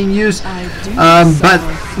Storm being used, but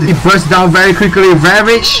he bursts down very quickly.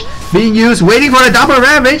 Ravage being used, waiting for a double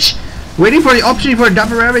Ravage. Waiting for the opportunity for a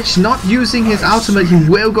double ravage, not using his ultimate, he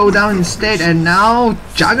will go down instead, and now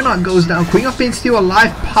Juggernaut goes down. Queen of Pain still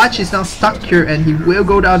alive, Pudge is now stuck here, and he will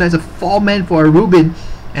go down as a 4-man for a Rubin.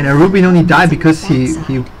 And a Rubin only died because he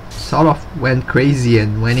sort of went crazy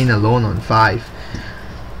and went in alone on 5.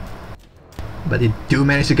 But they do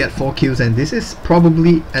manage to get 4 kills, and this is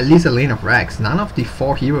probably at least a lane of Rags. None of the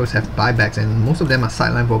 4 heroes have buybacks, and most of them are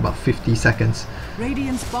sidelined for about 50 seconds.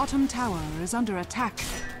 Radiant's bottom tower is under attack.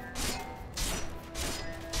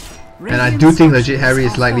 And I do think legit Harry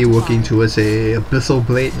is likely working towards a Abyssal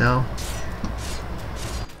Blade now.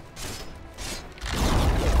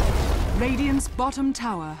 Radiant's bottom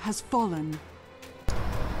tower has fallen.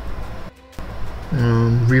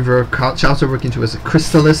 River Charles are working towards a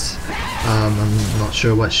Crystallis. I'm not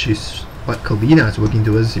sure what Kalina is working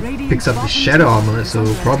towards. He picks up the Shadow Armor,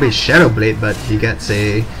 so probably Shadow Blade, but he gets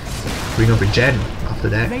a Ring of Regen after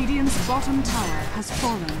that. Radiant's bottom tower has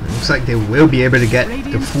fallen. Looks like they will be able to get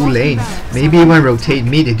the full lane. Maybe even rotate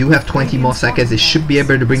mid. They do have 20 more seconds. They should be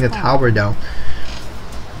able to bring the tower down.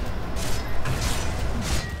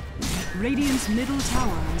 Radiant's middle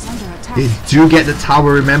tower is under attack. They do get the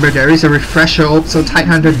tower. Remember, there is a refresher ult, so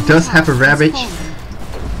Tidehunter does have a Ravage.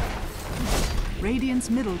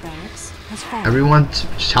 Radiant's middle barracks has fallen. Everyone,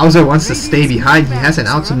 Chowser wants to stay behind. He has an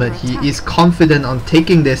ultimate. He is confident on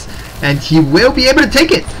taking this, and he will be able to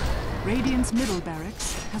take it. Radiant's middle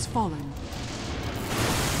barracks has fallen.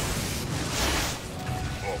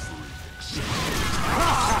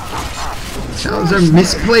 Chowser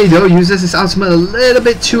misplayed though, uses his ultimate a little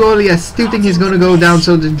bit too early. I still think he's going to go down,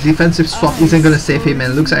 so the defensive swap isn't going to save him,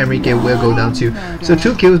 and looks like Enrique will go down too. So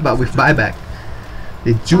 2 kills, but with buyback.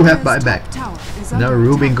 They do have buyback. Now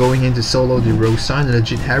Rubin going in to solo the Rosan, and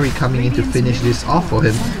legit Harry coming in to finish this off for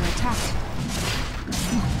him.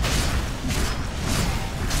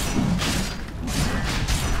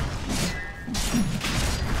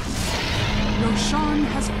 Roshan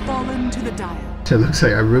has fallen to the Dire. So it looks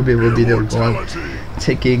like Rubin will be the one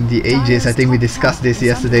taking the Aegis. I think we discussed this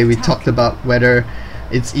yesterday. We talked about whether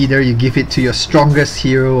it's either you give it to your strongest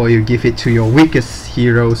hero or you give it to your weakest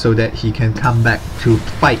hero so that he can come back to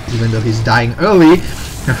fight even though he's dying early.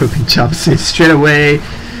 Rubin jumps in straight away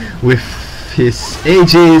with his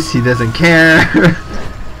Aegis. He doesn't care.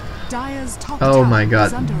 Oh my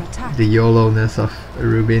god, the YOLO-ness of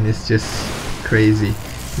Rubin is just crazy.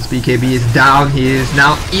 His BKB is down. He is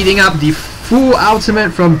now eating up the full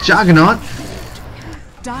ultimate from Juggernaut.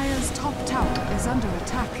 Dire's top tower is under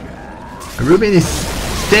attack. Rubin is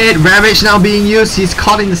dead. Ravage now being used. He's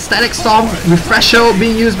caught in the Static Storm. Refresher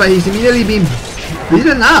being used, but he's immediately being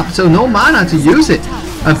beaten up, so no mana to use it.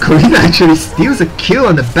 Kalina actually steals a kill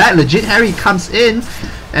on the bat. Legit Harry comes in,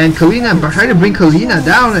 and Kalina trying to bring Kalina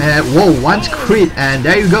down at one crit, and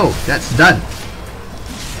there you go. That's done.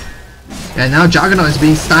 And now Juggernaut is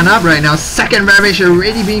being stunned up right now. Second Ravage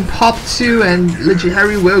already being popped too, and legit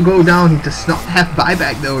Harry will go down. He does not have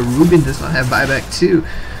buyback though. Rubin does not have buyback too.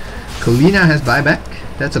 Kalina has buyback.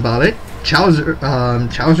 That's about it.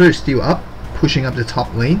 Chowser is still up, pushing up the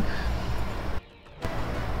top lane.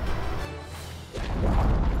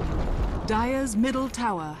 Dire's middle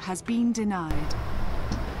tower has been denied.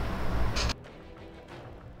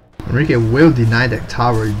 Enrique will deny that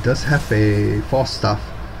tower. He does have a force staff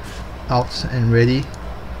out and ready.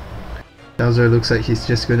 Chowser looks like he's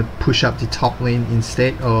just going to push up the top lane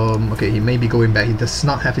instead. Okay, he may be going back. He does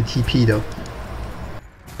not have a TP though.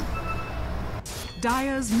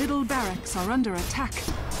 Dire's middle barracks are under attack.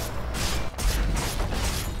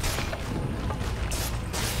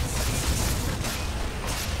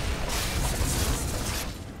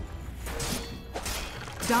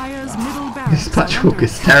 Dire's middle barracks. This patch hook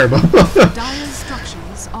is terrible. Dire's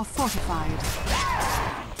structures are fortified.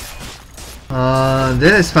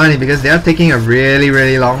 This is funny because they are taking a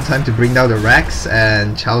really long time to bring down the Rex,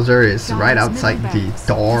 and Chowser is right outside the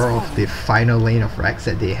door of the final lane of Rex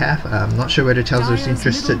that they have. I'm not sure whether Chowser is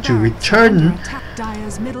interested to return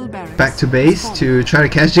back to base to try to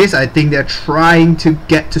catch this. I think they're trying to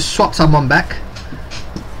get to swap someone back.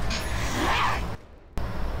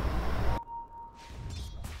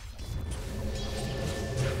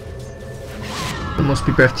 Most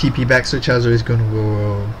people have TP back, so Chowser is going to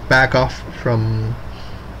go back off from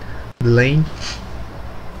the lane.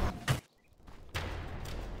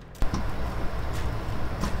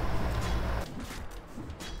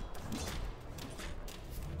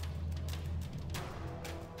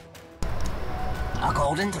 A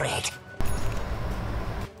golden thread.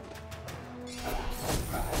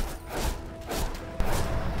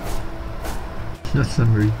 That's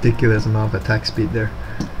some ridiculous amount of attack speed there.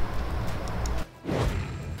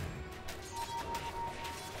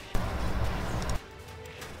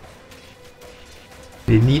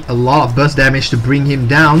 a lot of burst damage to bring him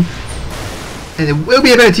down. And it will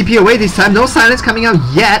be able to TP away this time. No silence coming out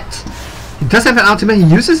yet. He does have an ultimate. He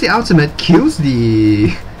uses the ultimate, kills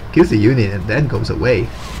the unit, and then goes away.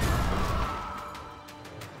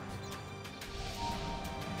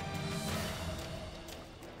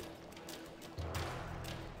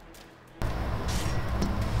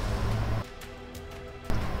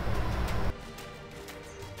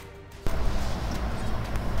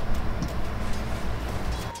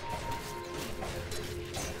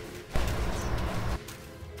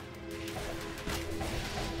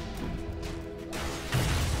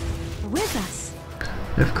 With us.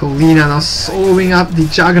 With Colina now soloing up the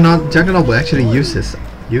Juggernaut. Juggernaut will actually use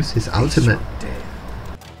his ultimate.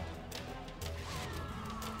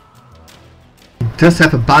 He does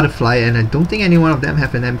have a butterfly, and I don't think any one of them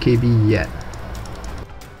have an MKB yet.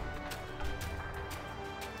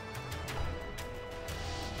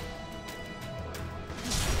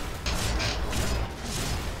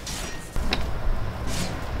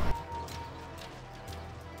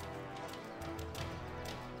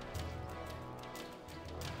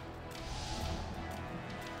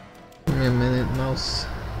 Give me a minute, mouse.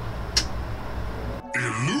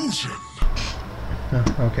 Illusion.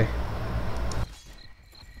 Oh, okay.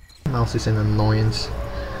 Mouse is an annoyance.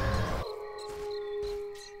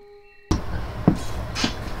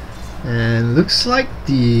 And looks like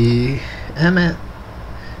the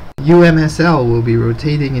UMSL will be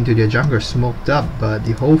rotating into their jungler smoked up, but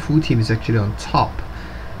the whole full team is actually on top.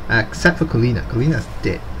 Except for Colina. Colina's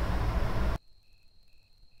dead.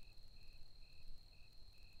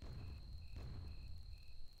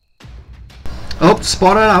 Oh,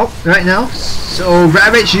 spotted out right now. So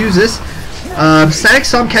Ravage uses Static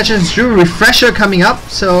Storm catches through, Refresher coming up,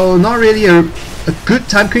 so not really a good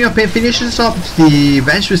time. Queen of Pain finishes off the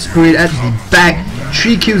Vengeful Spirit at the back.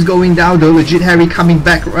 3 kills going down though. Legit Harry coming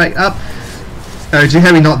back right up. Legit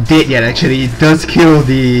Harry not dead yet actually. It does kill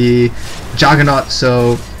the Juggernaut,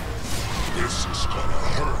 so This is gonna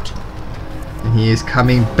hurt. and he is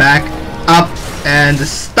coming back up, and the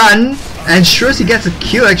stun ensures he gets a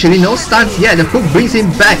kill actually. No stuns yet. The hook brings him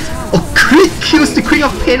back. A crit kills the Queen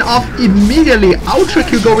of Pain off immediately. Ultra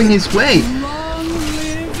kill going his way.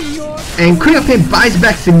 And Queen of Pain buys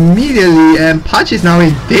back immediately, and Punch is now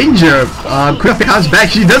in danger. Queen of Pain comes back.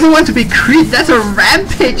 She doesn't want to be crit. That's a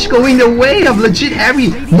rampage going the way of Legit Harry.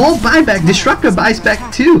 More buyback. Disruptor buys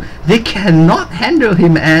back too. They cannot handle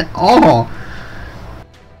him at all.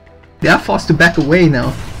 They are forced to back away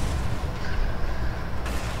now.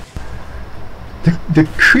 The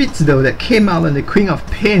crits though that came out on the Queen of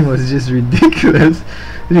Pain was just ridiculous.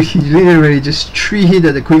 He literally just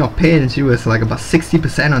 3-hitted the Queen of Pain, and she was like about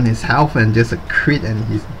 60% on his health, and just a crit and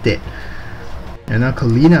he's dead. And now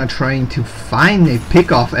Colina trying to find a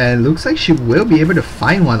pick-off, and looks like she will be able to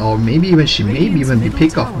find one, or maybe even she may even be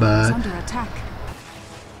pick-off, but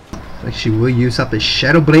like she will use up a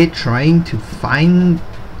Shadow Blade trying to find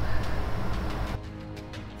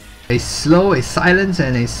a slow, a silence,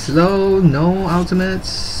 and a slow. No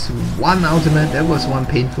ultimates. One ultimate. That was one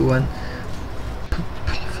painful one.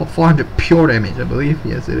 For 400 pure damage, I believe.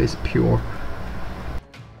 Yes, it is pure.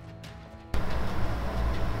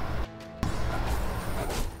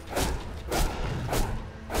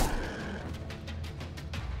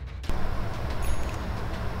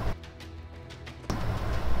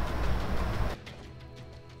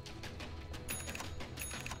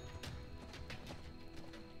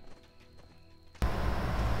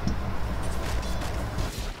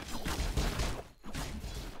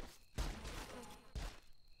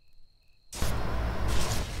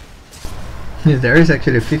 There is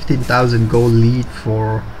actually a 15,000 gold lead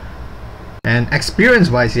for, and experience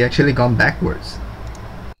wise he actually gone backwards.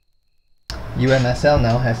 UMSL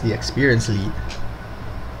now has the experience lead.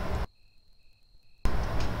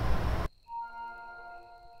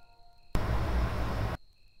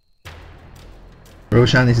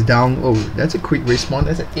 Roshan is down. Oh, that's a quick respawn.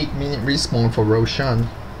 That's an 8-minute respawn for Roshan.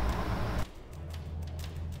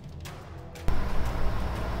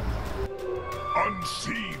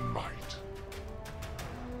 Unseen might.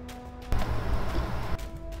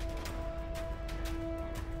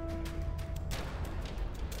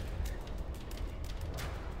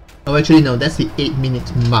 Oh, actually no, that's the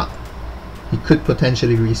 8-minute mark. He could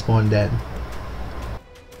potentially respawn then.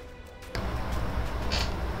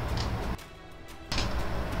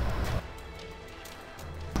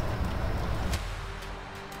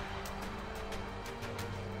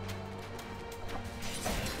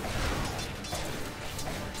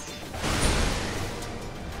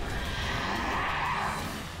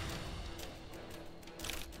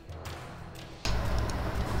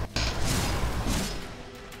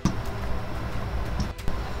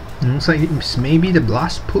 Looks like it's maybe the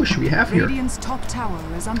last push we have here. Radiant's top tower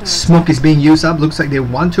is under Smoke is being used up. Looks like they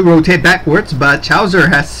want to rotate backwards, but Chowser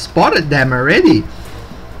has spotted them already.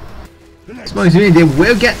 Smoke is doing. They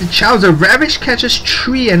will get the Chowser. Ravage catches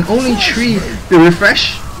 3 and only 3. The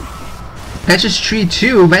refresh catches 3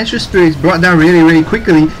 too. Venture Spirit is brought down really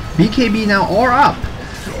quickly. BKB now all up.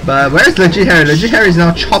 But where's Legit Harry? Legit Harry is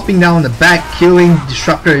now chopping down the back, killing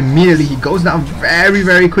Disruptor immediately. He goes down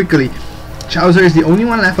very quickly. Chowser is the only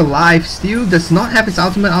one left alive. Still does not have his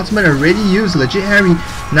ultimate. Ultimate already used. Legit Harry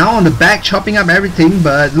now on the back, chopping up everything,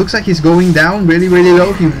 but looks like he's going down really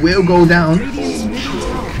low. He will go down.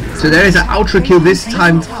 So there is an ultra kill this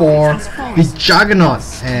time for the Juggernaut,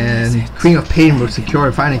 and Queen of Pain will secure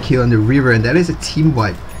a final kill on the river, and that is a team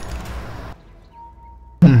wipe.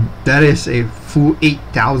 That is a full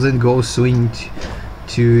 8,000 gold swing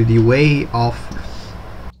to the way of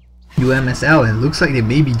UMSL, and it looks like they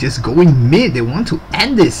may be just going mid. They want to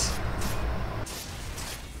end this.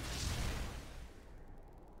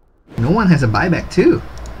 No one has a buyback too.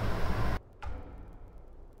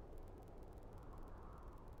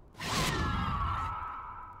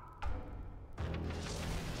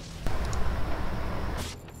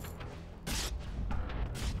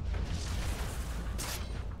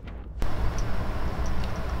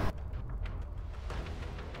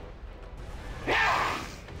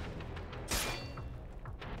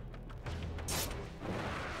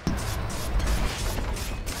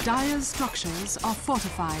 Dire's structures are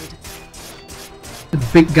fortified. The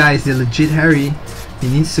big guy is the Legit Harry. He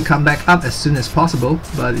needs to come back up as soon as possible,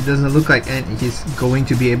 but it doesn't look like he's going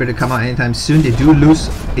to be able to come out anytime soon. They do lose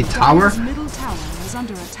a tower. Dire's middle tower is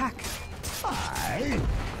under attack.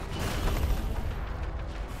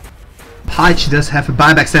 Pudge does have a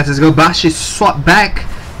buyback status. Go Bash is swapped back,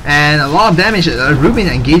 and a lot of damage. Rubin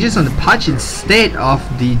engages on the Pudge instead of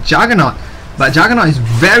the Juggernaut. But Juggernaut is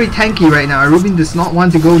very tanky right now. Rubin does not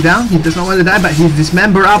want to go down. He does not want to die, but he's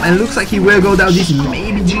dismembered up and looks like he will go down. This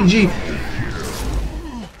may be GG.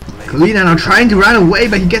 Kalina now trying to run away,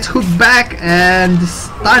 but he gets hooked back, and the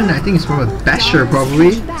stun, I think it's from a basher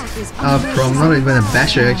probably. From not even a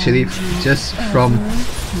basher actually, just from...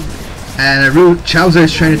 And Chowser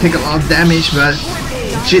is trying to take a lot of damage, but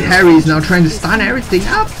Legit Harry is now trying to stun everything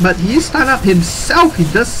up, but he is stunned up himself. He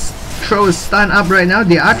does throw a stun up right now.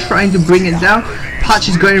 They are trying to bring it down. Pudge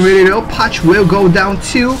is going really low. Pudge will go down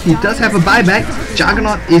too. He does have a buyback.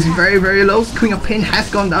 Juggernaut is very low. Queen of Pain has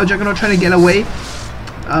gone down. Juggernaut trying to get away.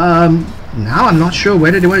 Now I'm not sure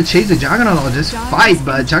whether they want to chase the Juggernaut or just fight,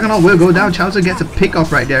 but Juggernaut will go down. Chowser gets a pick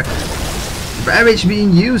off right there. Ravage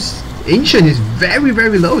being used. Ancient is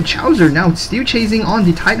very low. Chowser now still chasing on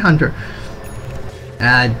the Tidehunter.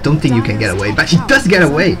 I don't think you can get away, but he does get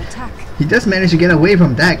away. He does manage to get away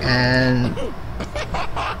from that, and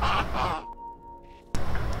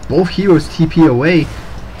both heroes TP away.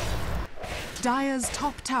 Dire's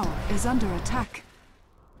top tower is under attack.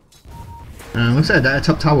 Looks like that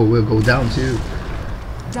top tower will go down too.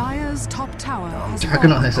 Dire's top tower has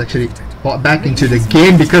Juggernaut has actually bought back into the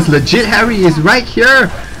game because Legit Harry is right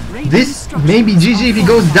here. This may be GG if he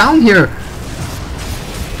goes down here.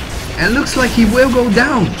 And looks like he will go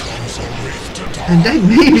down. And that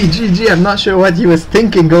may be GG. I'm not sure what he was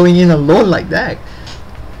thinking going in alone like that.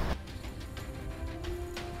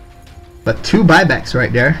 But 2 buybacks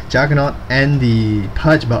right there. Juggernaut and the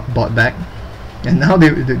Pudge bought back. And now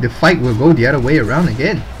the fight will go the other way around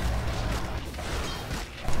again.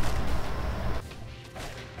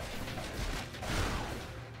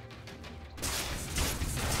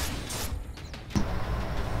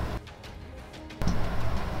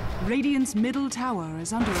 Radiant's middle tower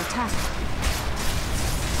is under attack.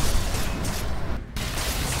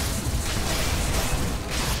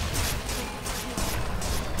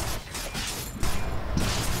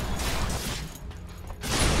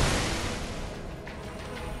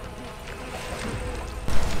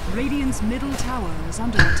 Radiant's middle tower is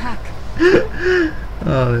under attack.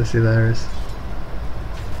 Oh, that's hilarious.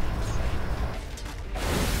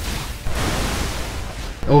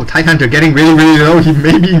 Oh, Tidehunter getting really low. He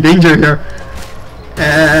may be in danger here.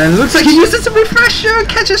 And looks like he uses a refresher,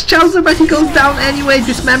 catches Chowser, but he goes down anyway.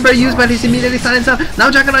 Dismember used, but he's immediately silenced up.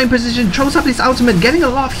 Now Juggernaut in position, throws up his ultimate, getting a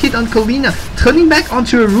lot of hit on Kalina, turning back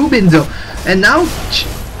onto a Rubin though. And now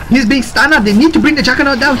he's being stunned up. They need to bring the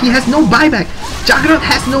Juggernaut down. He has no buyback. Juggernaut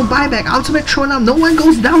has no buyback. Ultimate thrown up. No one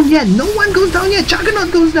goes down yet. No one goes down yet.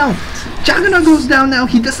 Juggernaut goes down. Juggernaut goes down now.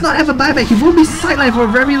 He does not have a buyback. He will be sidelined for a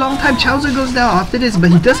very long time. Chowser goes down after this,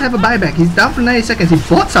 but he does have a buyback. He's down for 90 seconds. He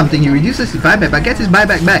bought something. He reduces his buyback, but gets his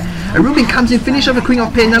buyback back. A Rubin comes in, finish off the Queen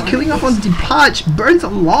of Pain. Now killing off on the Pudge. Burns a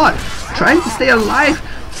lot. Trying to stay alive.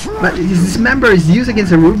 But his dismember is used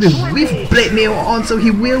against a Rubin with Blade Mail on, so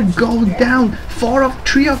he will go down. 4 of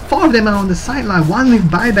 4 of them are on the sideline. 1 with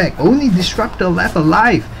buyback. Only Disruptor left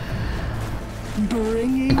alive.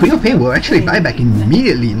 And Queen of Pain will actually buy back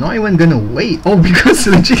immediately, not even gonna wait. Oh, because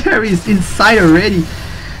Legendary is inside already.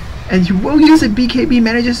 And he will use a BKB,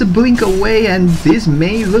 manages to blink away, and this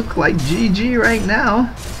may look like GG right now.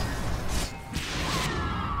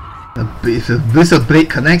 If a Blizzard Blade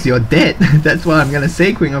connects, you're dead. That's what I'm gonna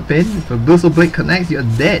say, Queen of Pain. If a Blizzard Blade connects, you're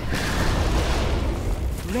dead.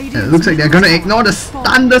 And it looks like they're gonna ignore the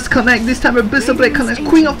Thunders connect. This time a Blizzard Blade connects.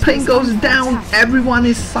 Queen of Pain goes down. Everyone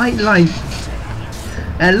is sidelined.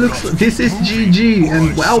 And looks, this is GG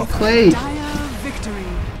and well played.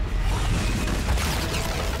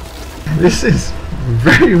 This is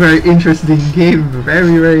very interesting game.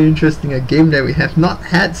 Very interesting. A game that we have not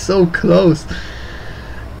had so close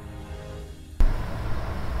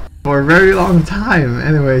for a very long time.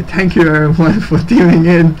 Anyway, thank you everyone for tuning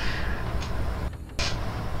in.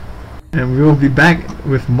 And we will be back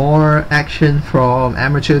with more action from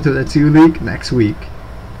Amateur to the 2 League next week.